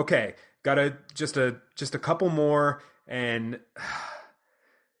Luck. Okay, got just a couple more, and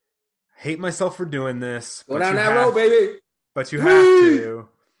hate myself for doing this. Go down that road, baby. But you have to.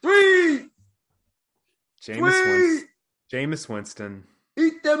 Three. Jameis Winston.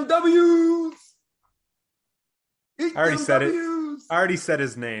 Eat them W's. I already said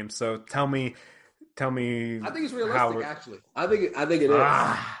his name, so tell me. I think it's realistic, actually. I think it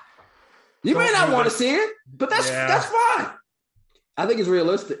is. You may not want to see it, but that's fine. I think it's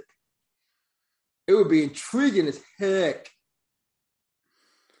realistic. It would be intriguing as heck.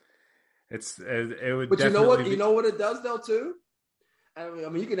 It would. But you know what it does though too. I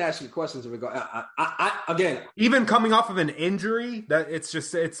mean, you can ask me questions in regard. Again, even coming off of an injury, that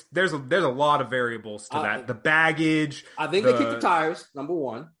there's a lot of variables to that. The baggage. I think they kick the tires. Number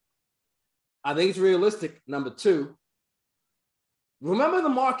one. I think it's realistic. Number two. Remember the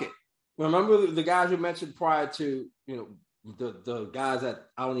market. Remember the guys you mentioned prior to the guys that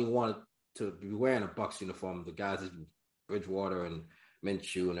I don't even want to be wearing a Bucs uniform. The guys that Bridgewater and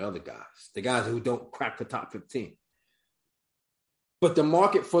Minshew and the other guys. The guys who don't crack the top 15. But the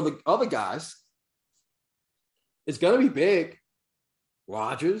market for the other guys is going to be big.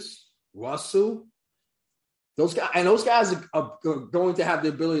 Rodgers, Russell, those guys are going to have the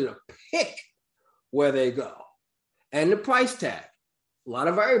ability to pick where they go. And the price tag. A lot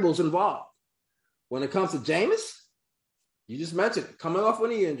of variables involved. When it comes to Jameis, you just mentioned it, coming off a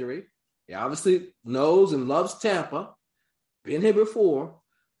knee injury. He obviously knows and loves Tampa. Been here before.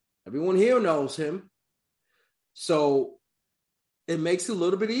 Everyone here knows him. So it makes it a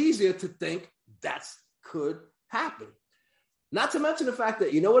little bit easier to think that could happen. Not to mention the fact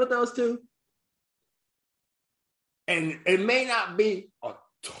that, you know what it does too? And it may not be a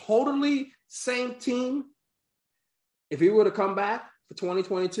totally same team if he were to come back for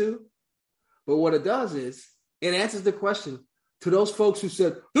 2022. But what it does is it answers the question to those folks who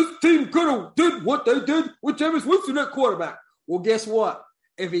said, this team could have did what they did with Jameis Winston at quarterback. Well, guess what?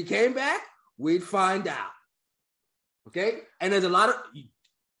 If he came back, we'd find out. Okay? And there's a lot of,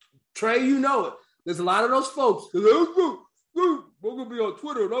 Trey, you know it. There's a lot of those folks. I'm going to be on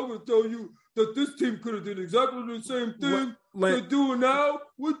Twitter and I'm going to tell you that this team could have did exactly the same thing they're doing now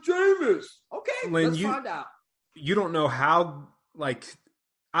with Jameis. Okay, let's find out. You don't know how,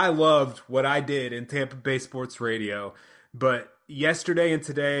 I loved what I did in Tampa Bay Sports Radio, but yesterday and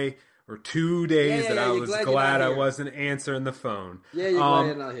today were 2 days that I was glad I wasn't answering the phone. Yeah, you're glad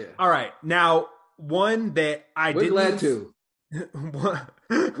you're not here. All right. Now, one that We're glad too. We're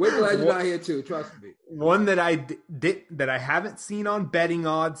glad you're not here too. Trust me. One that I did that I haven't seen on betting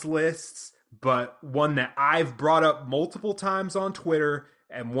odds lists, but one that I've brought up multiple times on Twitter,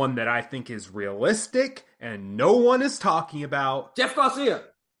 and one that I think is realistic and no one is talking about. Jeff Garcia.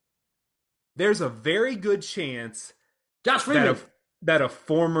 There's a very good chance Josh Freeman that a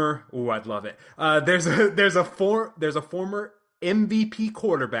former I'd love it. There's a former MVP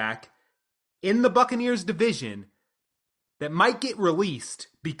quarterback in the Buccaneers division that might get released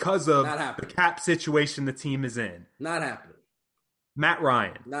because of the cap situation the team is in. Not happening. Matt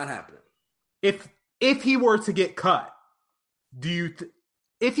Ryan. Not happening. If he were to get cut,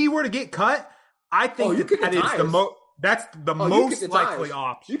 if he were to get cut, I think that's the most likely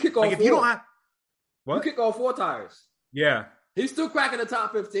option. You kick all 4. If you don't have what? You kick all 4 tires. Yeah. He's still cracking the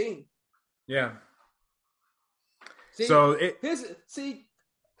top 15. Yeah. See,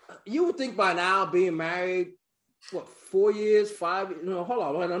 you would think by now, being married, 4 years, 5? Hold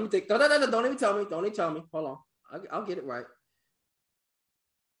on. Let me think. No, don't even tell me. Don't even tell me. Hold on. I'll get it right.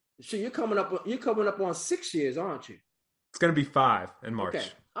 So you're coming up on 6 years, aren't you? It's going to be 5 in March. Okay.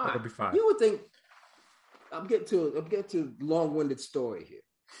 All right. It'll be 5. You would think. I'm getting to a long-winded story here,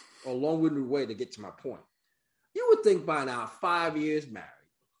 or a long-winded way to get to my point. You would think by now, 5 years married,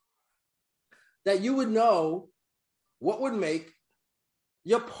 that you would know what would make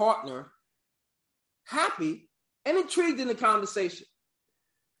your partner happy and intrigued in the conversation.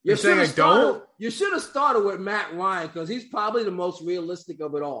 You should have started with Matt Ryan because he's probably the most realistic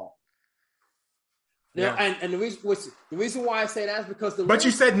of it all. Yeah. And the reason why I say that is because But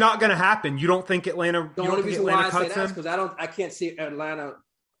you said not going to happen. You don't think Atlanta? The only reason why I say that is because I can't see Atlanta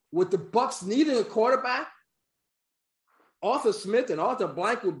with the Bucs needing a quarterback. Arthur Smith and Arthur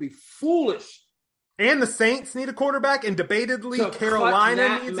Blank would be foolish. And the Saints need a quarterback, and debatedly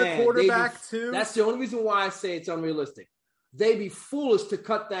Carolina needs a quarterback too. That's the only reason why I say it's unrealistic. They'd be foolish to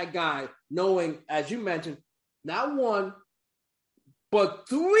cut that guy, knowing, as you mentioned, not 1, but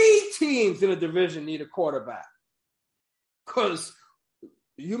 3 teams in a division need a quarterback. Because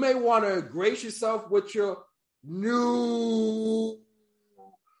you may want to grace yourself with your new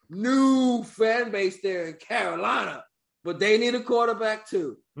fan base there in Carolina, but they need a quarterback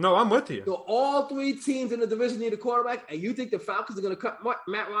too. No, I'm with you. So all 3 teams in the division need a quarterback, and you think the Falcons are going to cut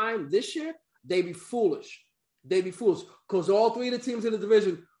Matt Ryan this year? They'd be foolish. Because all 3 of the teams in the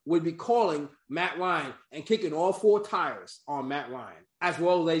division would be calling Matt Ryan and kicking all 4 tires on Matt Ryan, as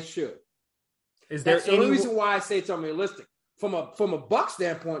well as they should. That's the only reason why I say it's unrealistic. From a Bucs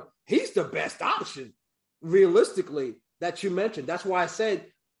standpoint, he's the best option, realistically, that you mentioned. That's why I said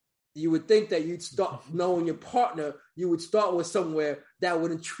you would think that you'd start knowing your partner. You would start with somewhere that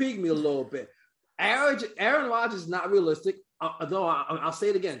would intrigue me a little bit. Aaron Rodgers is not realistic. Although I'll say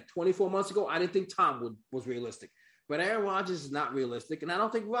it again, 24 months ago, I didn't think Tom was realistic. But Aaron Rodgers is not realistic, and I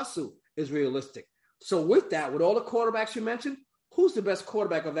don't think Russell is realistic. So with that, with all the quarterbacks you mentioned, who's the best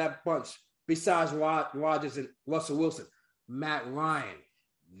quarterback of that bunch besides Rodgers and Russell Wilson? Matt Ryan.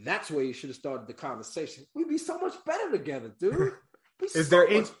 That's where you should have started the conversation. We'd be so much better together, dude.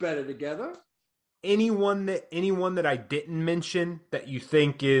 Much better together. Anyone that I didn't mention that you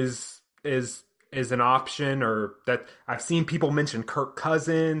think is an option, or that I've seen people mention Kirk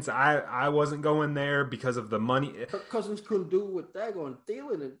Cousins. I wasn't going there because of the money. Kirk Cousins couldn't do what daggone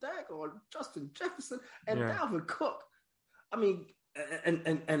Thielen and daggone Justin Jefferson and Dalvin Cook. I mean,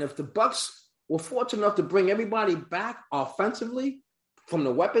 and if the Bucs were fortunate enough to bring everybody back offensively from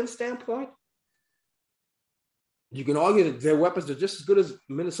the weapon standpoint, you can argue that their weapons are just as good as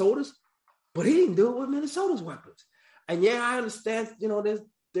Minnesota's, but he didn't do it with Minnesota's weapons. And yeah, I understand,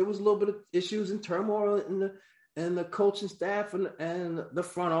 there was a little bit of issues and turmoil in the coaching staff and the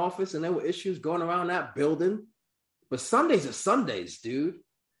front office, and there were issues going around that building. But Sundays are Sundays, dude.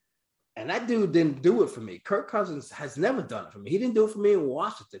 And that dude didn't do it for me. Kirk Cousins has never done it for me. He didn't do it for me in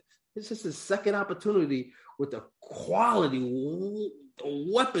Washington. It's just his second opportunity with the quality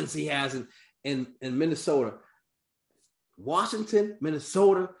weapons he has in Minnesota. Washington,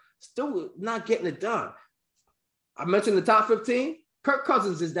 Minnesota, still not getting it done. I mentioned the top 15. Kirk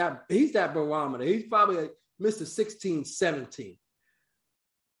Cousins is he's that barometer. He's probably like Mr. 16, 17.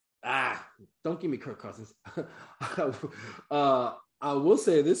 Don't give me Kirk Cousins. I will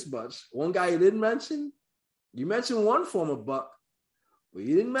say this much. One guy you didn't mention, you mentioned one former Buck, but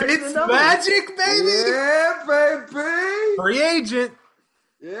you didn't mention another. Magic, baby. Yeah, baby. Free agent.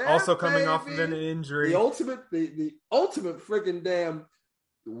 Yeah, also coming off of an injury. The ultimate freaking damn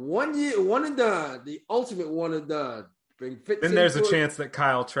 1 year, one and done. The ultimate one and done. Then there's a chance that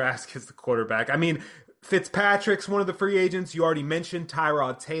Kyle Trask is the quarterback. I mean, Fitzpatrick's one of the free agents. You already mentioned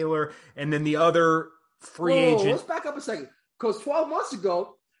Tyrod Taylor. And then the other free agent. Let's back up a second. Because 12 months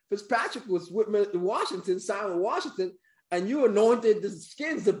ago, Fitzpatrick was with Washington, signed with Washington, and you anointed the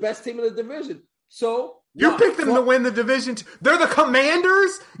Skins the best team in the division. So you picked them to win the division. They're the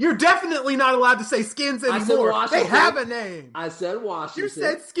Commanders. You're definitely not allowed to say Skins anymore. They have a name. I said Washington. You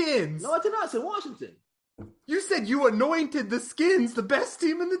said Skins. No, I did not. I said Washington. You said you anointed the Skins the best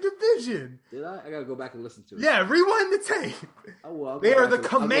team in the division. Did I? I gotta go back and listen to it. Yeah, rewind the tape. They are the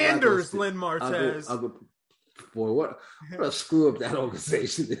Commanders, Lynn Martez. Boy, what a screw up that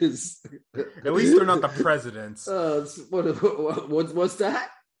organization is. At least they're not the Presidents. What's that?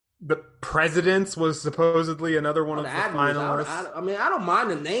 The Presidents was supposedly another one of the finalists. I don't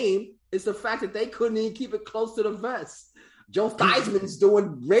mind the name. It's the fact that they couldn't even keep it close to the vest. Joe Theismann's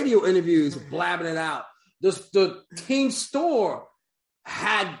doing radio interviews, blabbing it out. The team store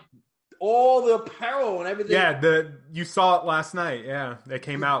had all the apparel and everything. Yeah, you saw it last night. Yeah, they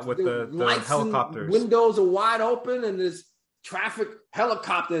came out with the helicopters. Windows are wide open, and there's traffic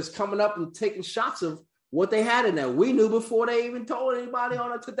helicopters coming up and taking shots of what they had in there. We knew before they even told anybody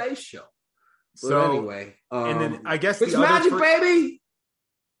on a Today Show. But anyway, and then I guess it's magic, baby.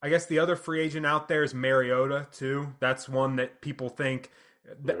 I guess the other free agent out there is Mariota too. That's one that people think.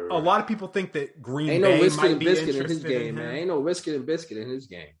 A lot of people think that Green Bay might be interested in his game, man. Ain't no risking and biscuit in his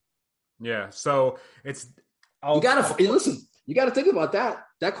game. Yeah, so it's you gotta think about that.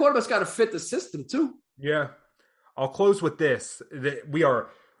 That quarterback's got to fit the system too. Yeah, I'll close with this: that we are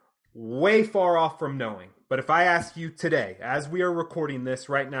way far off from knowing. But if I ask you today, as we are recording this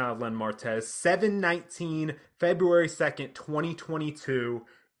right now, Len Martez, 7/19, February 2nd, 2022,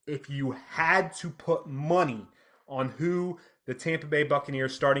 if you had to put money on who the Tampa Bay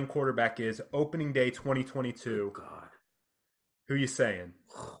Buccaneers starting quarterback is opening day 2022, God, who you saying?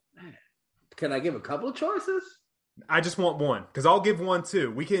 Oh, man. Can I give a couple of choices? I just want one, because I'll give one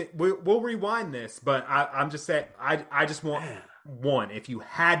too. We'll rewind this, but I'm just saying I just want one. If you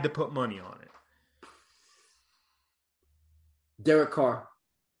had to put money on it, Derek Carr.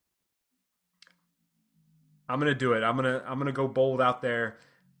 I'm gonna do it. I'm gonna go bold out there.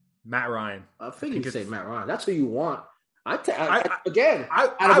 Matt Ryan. I figured you'd say Matt Ryan. That's who you want. Out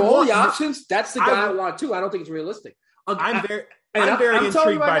of all the options, that's the guy I want too. I don't think it's realistic. I'm very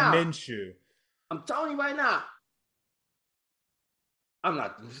intrigued by Minshew. I'm telling you right now.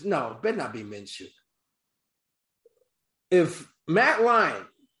 Better not be Minshew. If Matt Ryan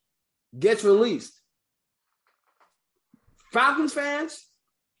gets released, Falcons fans,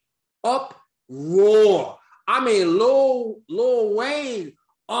 uproar. I mean, Lil Wayne,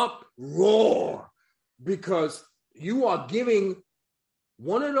 uproar. Because you are giving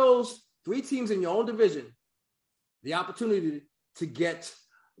one of those three teams in your own division the opportunity to get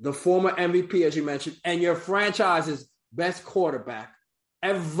the former MVP, as you mentioned, and your franchise's best quarterback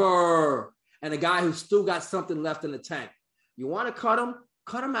ever, and a guy who's still got something left in the tank. You want to cut him?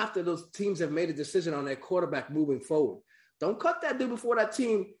 Cut him after those teams have made a decision on their quarterback moving forward. Don't cut that dude before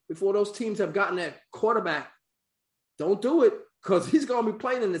those teams have gotten that quarterback. Don't do it, because he's going to be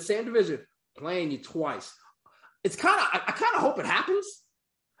playing in the same division, playing you twice. I kind of hope it happens.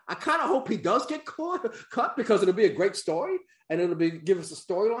 I kind of hope he does get cut, because it'll be a great story, and it'll give us a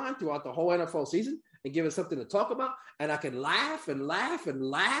storyline throughout the whole NFL season and give us something to talk about. And I can laugh and laugh and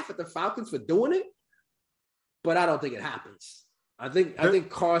laugh at the Falcons for doing it, but I don't think it happens. I think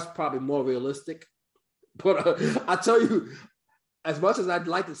Carr's probably more realistic. But I tell you, as much as I'd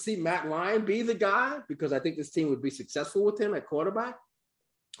like to see Matt Ryan be the guy, because I think this team would be successful with him at quarterback,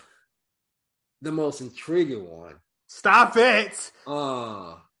 the most intriguing one. Stop it!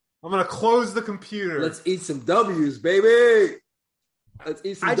 I'm going to close the computer. Let's eat some W's, baby. Let's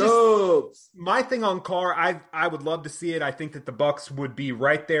eat some dubs. My thing on Carr, I would love to see it. I think that the Bucs would be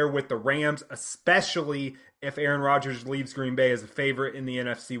right there with the Rams, especially if Aaron Rodgers leaves Green Bay as a favorite in the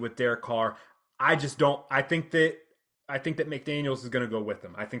NFC with Derek Carr. I just don't. I think that McDaniels is going to go with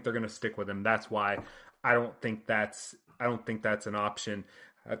him. I think they're going to stick with him. That's why I don't think that's an option.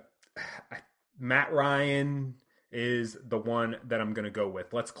 Matt Ryan is the one that I'm going to go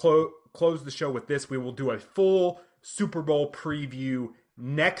with. Let's close the show with this. We will do a full Super Bowl preview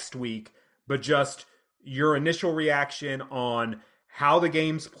next week, but just your initial reaction on how the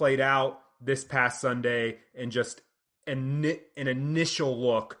games played out this past Sunday and just an initial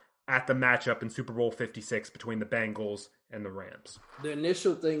look at the matchup in Super Bowl 56 between the Bengals and the Rams. The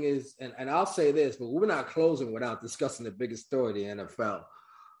initial thing is, and I'll say this, but we're not closing without discussing the biggest story of the NFL.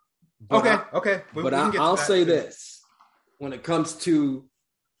 Okay. But I'll say this. When it comes to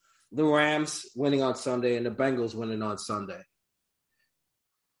the Rams winning on Sunday and the Bengals winning on Sunday,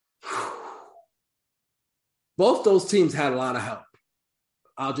 both those teams had a lot of help.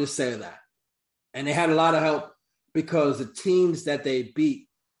 I'll just say that. And they had a lot of help because the teams that they beat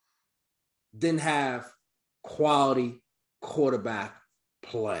didn't have quality quarterback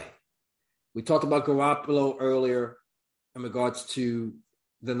play. We talked about Garoppolo earlier in regards to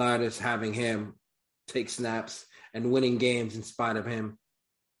the Niners having him take snaps and winning games in spite of him.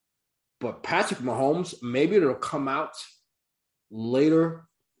 But Patrick Mahomes, maybe it'll come out later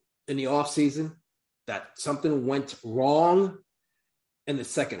in the offseason that something went wrong in the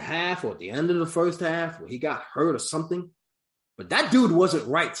second half or at the end of the first half where he got hurt or something. But that dude wasn't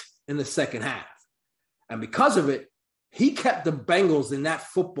right in the second half. And because of it, he kept the Bengals in that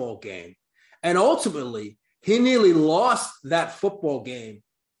football game. And ultimately, he nearly lost that football game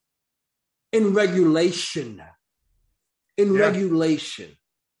in regulation. Regulation.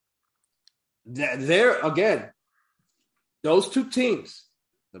 There, again, those two teams,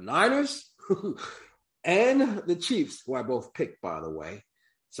 the Niners and the Chiefs, who I both picked, by the way.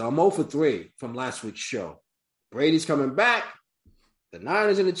 So I'm 0 for 3 from last week's show. Brady's coming back. The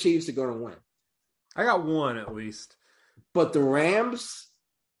Niners and the Chiefs are going to win. I got one at least. But the Rams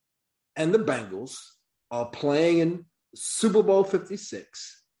and the Bengals are playing in Super Bowl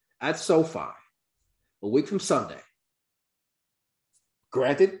 56 at SoFi a week from Sunday.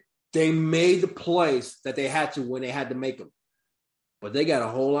 Granted, they made the plays that they had to when they had to make them. But they got a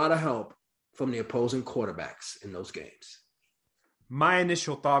whole lot of help from the opposing quarterbacks in those games. My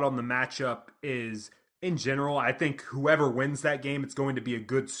initial thought on the matchup is, in general, I think whoever wins that game, it's going to be a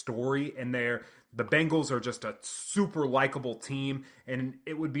good story. And the Bengals are just a super likable team. And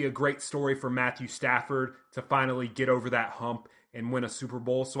it would be a great story for Matthew Stafford to finally get over that hump and win a Super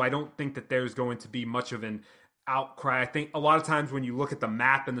Bowl. So I don't think that there's going to be much of an outcry. I think a lot of times when you look at the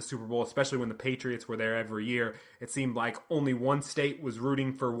map in the Super Bowl, especially when the Patriots were there every year, it seemed like only one state was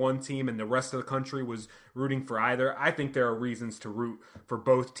rooting for one team and the rest of the country was rooting for either. I think there are reasons to root for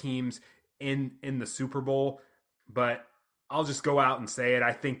both teams in the Super Bowl, but I'll just go out and say it.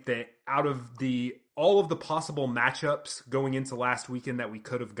 I think that out of all of the possible matchups going into last weekend that we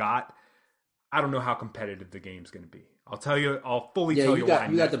could have got, I don't know how competitive the game's going to be. I'll fully tell you why.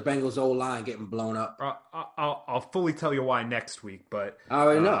 You got the Bengals O-line getting blown up. I'll fully tell you why next week, but I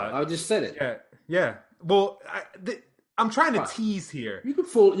already know. I just said it. Yeah. Well, I'm trying to tease here. You can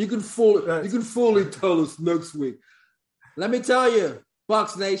fully tell us next week. Let me tell you,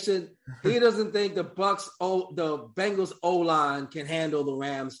 Bucs Nation, he doesn't think the Bengals O-line can handle the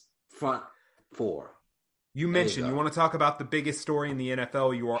Rams front four. You mentioned you want to talk about the biggest story in the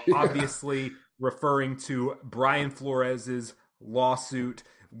NFL. You are obviously referring to Brian Flores's lawsuit.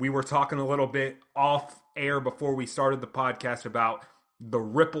 We were talking a little bit off air before we started the podcast about the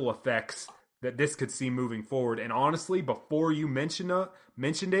ripple effects that this could see moving forward. And honestly, before you mentioned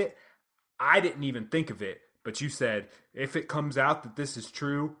it, I didn't even think of it. But you said, if it comes out that this is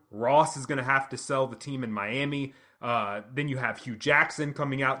true, Ross is going to have to sell the team in Miami. Then you have Hugh Jackson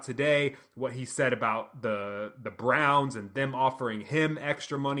coming out today, what he said about the Browns and them offering him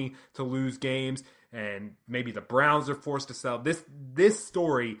extra money to lose games, and maybe the Browns are forced to sell. This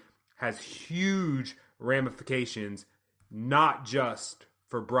story has huge ramifications, not just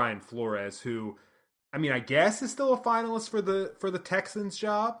for Brian Flores, who, I mean, I guess is still a finalist for the Texans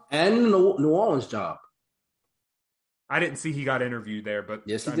job and the New Orleans job. I didn't see he got interviewed there, but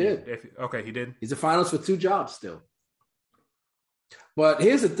yes, he did. He did. He's a finalist for 2 jobs still. But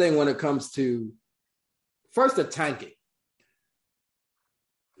here's the thing when it comes to, first, the tanking.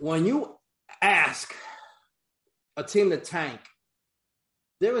 When you ask a team to tank,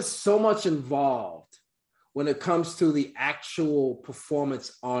 there is so much involved when it comes to the actual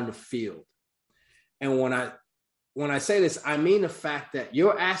performance on the field. And when I say this, I mean the fact that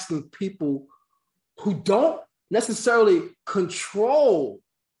you're asking people who don't necessarily control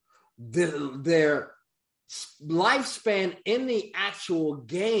their lifespan in the actual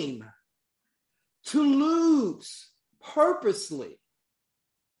game to lose purposely.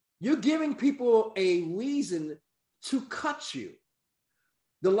 You're giving people a reason to cut you.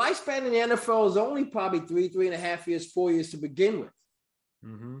 The lifespan in the NFL is only probably 3.5 years, 4 years to begin with.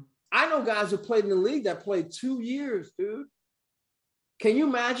 Mm-hmm. I know guys who played in the league that played 2 years, dude. Can you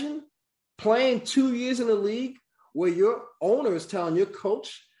imagine playing 2 years in the league where your owner is telling your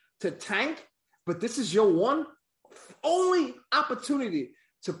coach to tank, but this is your one only opportunity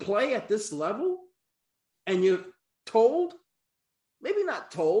to play at this level, and you're told, maybe not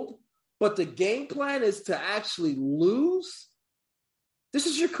told, but the game plan is to actually lose? This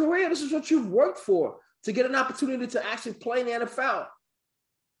is your career. This is what you've worked for, to get an opportunity to actually play in the NFL.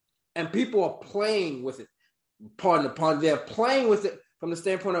 And people are playing with it. Pardon the pun. They're playing with it from the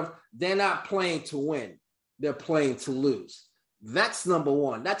standpoint of they're not playing to win. They're playing to lose. That's number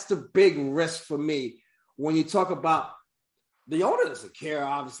one. That's the big risk for me when you talk about the owner doesn't care,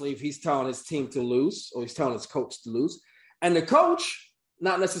 obviously, if he's telling his team to lose or he's telling his coach to lose. And the coach,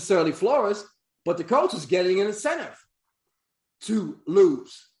 not necessarily Flores, but the coach is getting an incentive to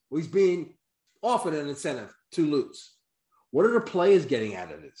lose. Or he's being offered an incentive to lose. What are the players getting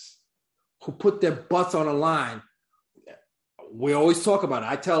out of this? Who put their butts on the line? We always talk about it.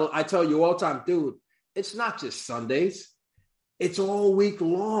 I tell you all the time, dude, it's not just Sundays. It's all week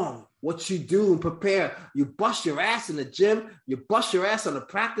long. What you do and prepare. You bust your ass in the gym. You bust your ass on the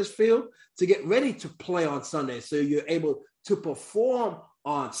practice field to get ready to play on Sunday so you're able to perform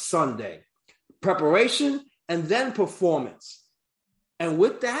on Sunday. Preparation and then performance. And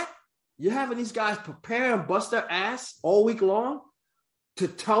with that, you're having these guys prepare and bust their ass all week long to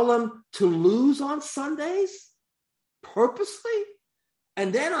tell them to lose on Sundays purposely.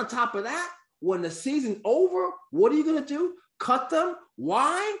 And then on top of that, when the season's over, what are you going to do? Cut them?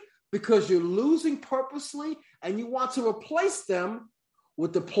 Why? Because you're losing purposely and you want to replace them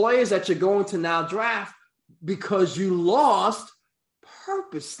with the players that you're going to now draft because you lost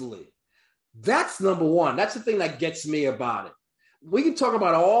purposely. That's number one. That's the thing that gets me about it. We can talk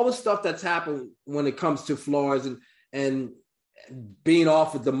about all the stuff that's happened when it comes to Flores and being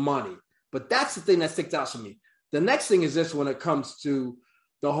offered the money. But that's the thing that sticks out to me. The next thing is this when it comes to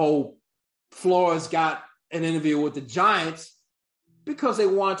the whole Flores got an interview with the Giants because they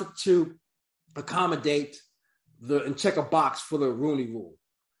wanted to accommodate and check a box for the Rooney Rule.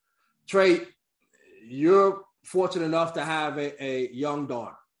 Trey, you're fortunate enough to have a young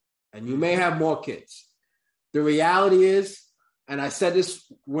daughter, and you may have more kids. The reality is, and I said this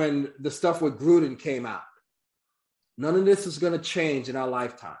when the stuff with Gruden came out, none of this is going to change in our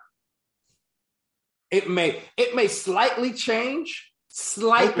lifetime. It may slightly change,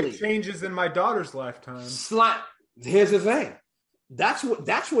 slightly. Hope it changes in my daughter's lifetime. Here's the thing.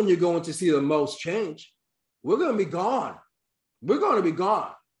 That's when you're going to see the most change. We're going to be gone. We're going to be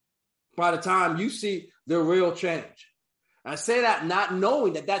gone by the time you see the real change. I say that not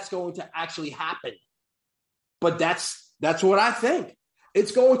knowing that that's going to actually happen, but that's what I think.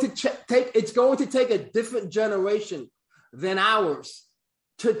 It's going to take a different generation than ours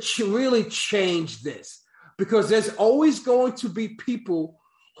to really change this, because there's always going to be people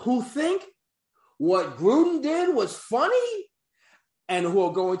who think what Gruden did was funny and who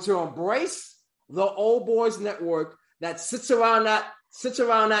are going to embrace the old boys network that sits around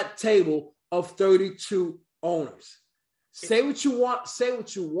that table of 32 owners. Say what you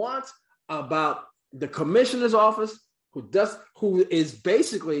want about the commissioner's office, who is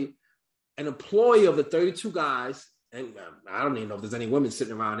basically an employee of the 32 guys. And I don't even know if there's any women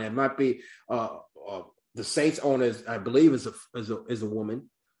sitting around there. It might be the Saints owner, I believe, is a woman.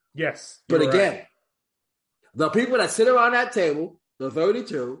 Yes. But again, right. The people that sit around that table, the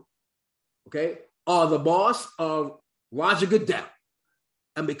 32, okay, are the boss of Roger Goodell.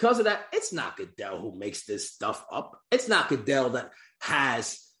 And because of that, it's not Goodell who makes this stuff up. It's not Goodell that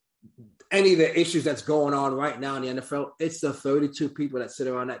has any of the issues that's going on right now in the NFL. It's the 32 people that sit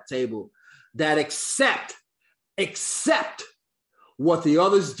around that table that accept what the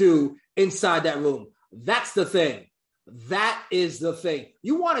others do inside that room. That's the thing. That is the thing.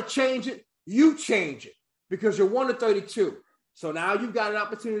 You want to change it, you change it because you're one of 32. So now you've got an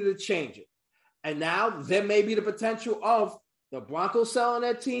opportunity to change it. And now there may be the potential of the Broncos selling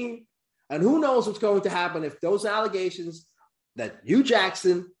their team. And who knows what's going to happen if those allegations that Hugh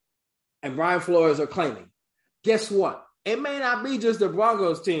Jackson and Brian Flores are claiming. Guess what? It may not be just the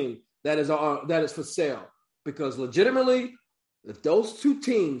Broncos team that is for sale. Because legitimately, if those two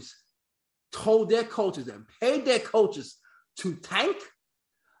teams told their coaches and paid their coaches to tank,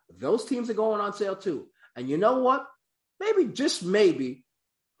 those teams are going on sale too. And you know what? Maybe, just maybe,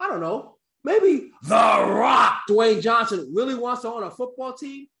 I don't know, maybe The Rock, Dwayne Johnson, really wants to own a football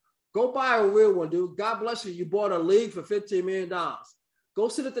team. Go buy a real one, dude. God bless you. You bought a league for $15 million. Go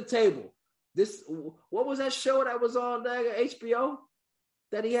sit at the table. What was that show that was on there, HBO?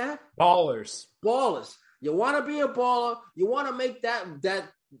 that he had? Ballers. You want to be a baller. You want to make that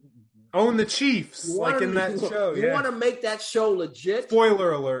own the Chiefs, like in that show. You want to make that show legit.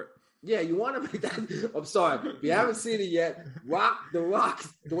 Spoiler alert. Yeah, you want to make that. I'm sorry. If you haven't seen it yet, The Rock,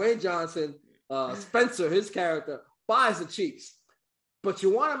 Dwayne Johnson, Spencer, his character, buys the Chiefs. But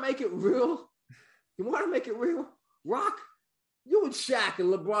you want to make it real? Rock, you and Shaq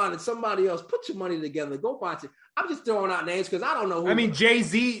and LeBron and somebody else, put your money together. Go buy it. I'm just throwing out names because I don't know who. I mean,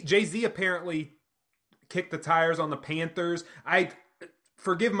 Jay-Z apparently kicked the tires on the Panthers.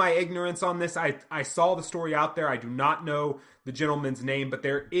 Forgive my ignorance on this. I saw the story out there. I do not know the gentleman's name, but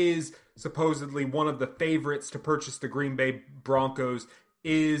there is supposedly one of the favorites to purchase the Green Bay Broncos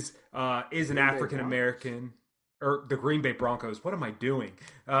is an African American, or the Green Bay Broncos. What am I doing?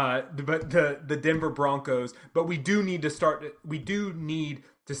 But the Denver Broncos. But we do need to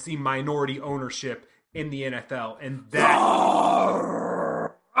see minority ownership in the NFL, and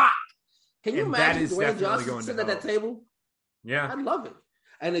that can you imagine Dwayne Johnson sitting at that table? Yeah, I'd love it.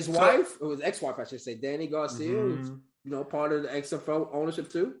 And his wife, or his ex-wife, I should say, Danny Garcia, is, part of the XFL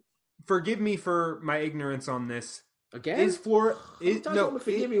ownership too. Forgive me for my ignorance on this. Again,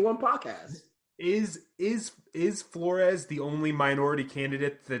 forgive me one podcast. Is Flores the only minority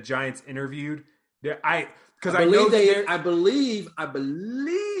candidate the Giants interviewed? I believe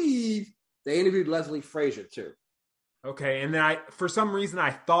they interviewed Leslie Frazier too. Okay, and then for some reason I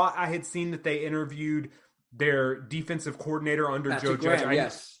thought I had seen that they interviewed their defensive coordinator under Joe Judge.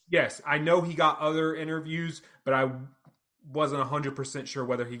 Yes, I know he got other interviews, but I wasn't 100% sure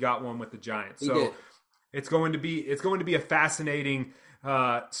whether he got one with the Giants. So it's going to be a fascinating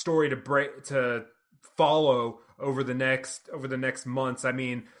story to follow over the next months. I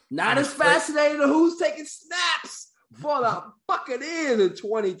mean, not as fascinating as who's taking snaps for the Buccaneers in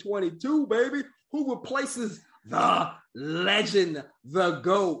 2022, baby. Who replaces the legend, the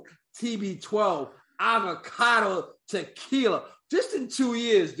GOAT, TB12, avocado tequila? Just in 2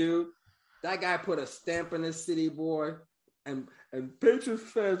 years, dude. That guy put a stamp in this city, boy. And Patriots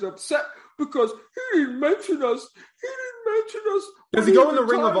fans upset because he didn't mention us. Does he go in the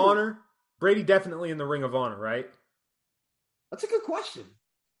Ring of Honor? Brady definitely in the Ring of Honor, right? That's a good question.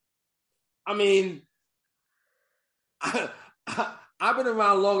 I mean, I've been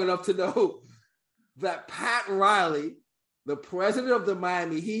around long enough to know that Pat Riley, the president of the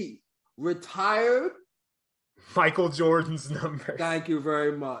Miami Heat, retired Michael Jordan's number. Thank you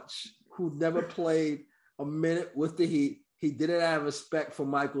very much. Who never played a minute with the Heat. He did it out of respect for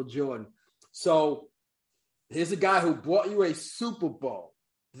Michael Jordan. So here's a guy who brought you a Super Bowl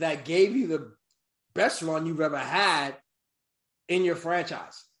that gave you the best run you've ever had in your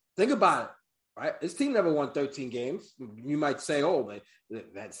franchise. Think about it, right? This team never won 13 games. You might say,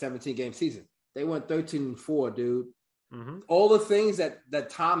 that 17-game season. They went 13-4, dude. Mm-hmm. All the things that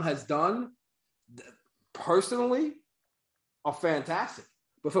Tom has done personally are fantastic.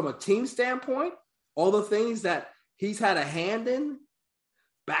 But from a team standpoint, all the things that he's had a hand in,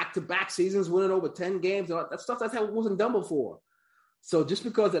 back-to-back seasons, winning over 10 games, that stuff that wasn't done before. So just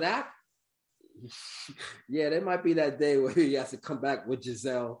because of that, yeah, there might be that day where he has to come back with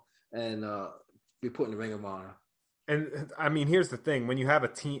Giselle and be put in the Ring of Honor. And I mean, here's the thing: when you have a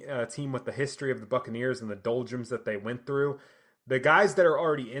team with the history of the Buccaneers and the doldrums that they went through, the guys that are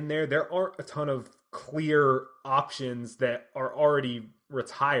already in there aren't a ton of clear options that are already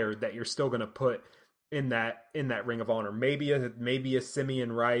retired that you're still going to put in that Ring of Honor. Maybe a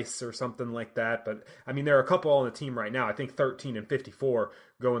Simeon Rice or something like that. But I mean, there are a couple on the team right now. I think 13 and 54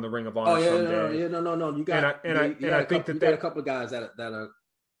 go in the Ring of Honor someday. No. You got I think that there are a couple of guys that are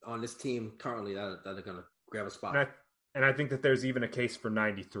on this team currently that are going to grab a spot. And I think that there's even a case for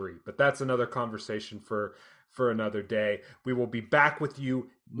 93, but that's another conversation for another day. We will be back with you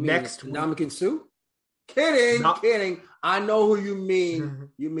next week. Ndamukong Suh? Kidding. I know who you mean.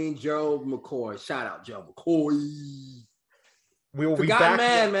 You mean Gerald McCoy. Shout out, Gerald McCoy. We will be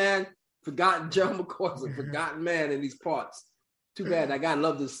back. Man. Forgotten Gerald McCoy's a forgotten man in these parts. Too bad. That guy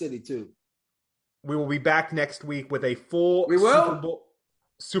loved this city too. We will be back next week with a full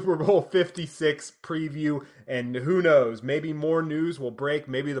Super Bowl 56 preview, and who knows, maybe more news will break.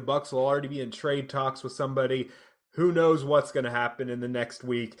 Maybe the Bucs will already be in trade talks with somebody. Who knows what's going to happen in the next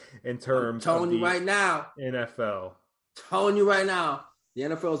week in terms of the NFL. Telling you right now, the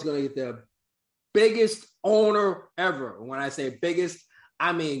NFL is going to get their biggest owner ever. And when I say biggest,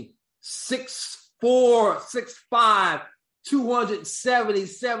 I mean 6'4", 6'5",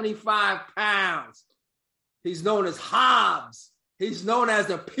 275 pounds. He's known as Hobbs. He's known as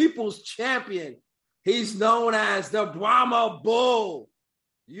the people's champion. He's known as the Brahma Bull.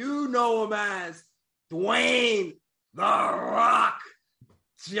 You know him as Dwayne The Rock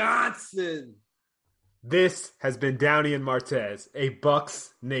Johnson. This has been Downey and Martez, a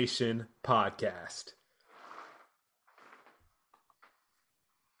Bucks Nation podcast.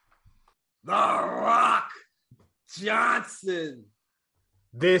 The Rock Johnson.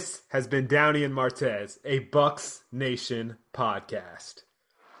 This has been Downey and Martez, a Bucks Nation podcast.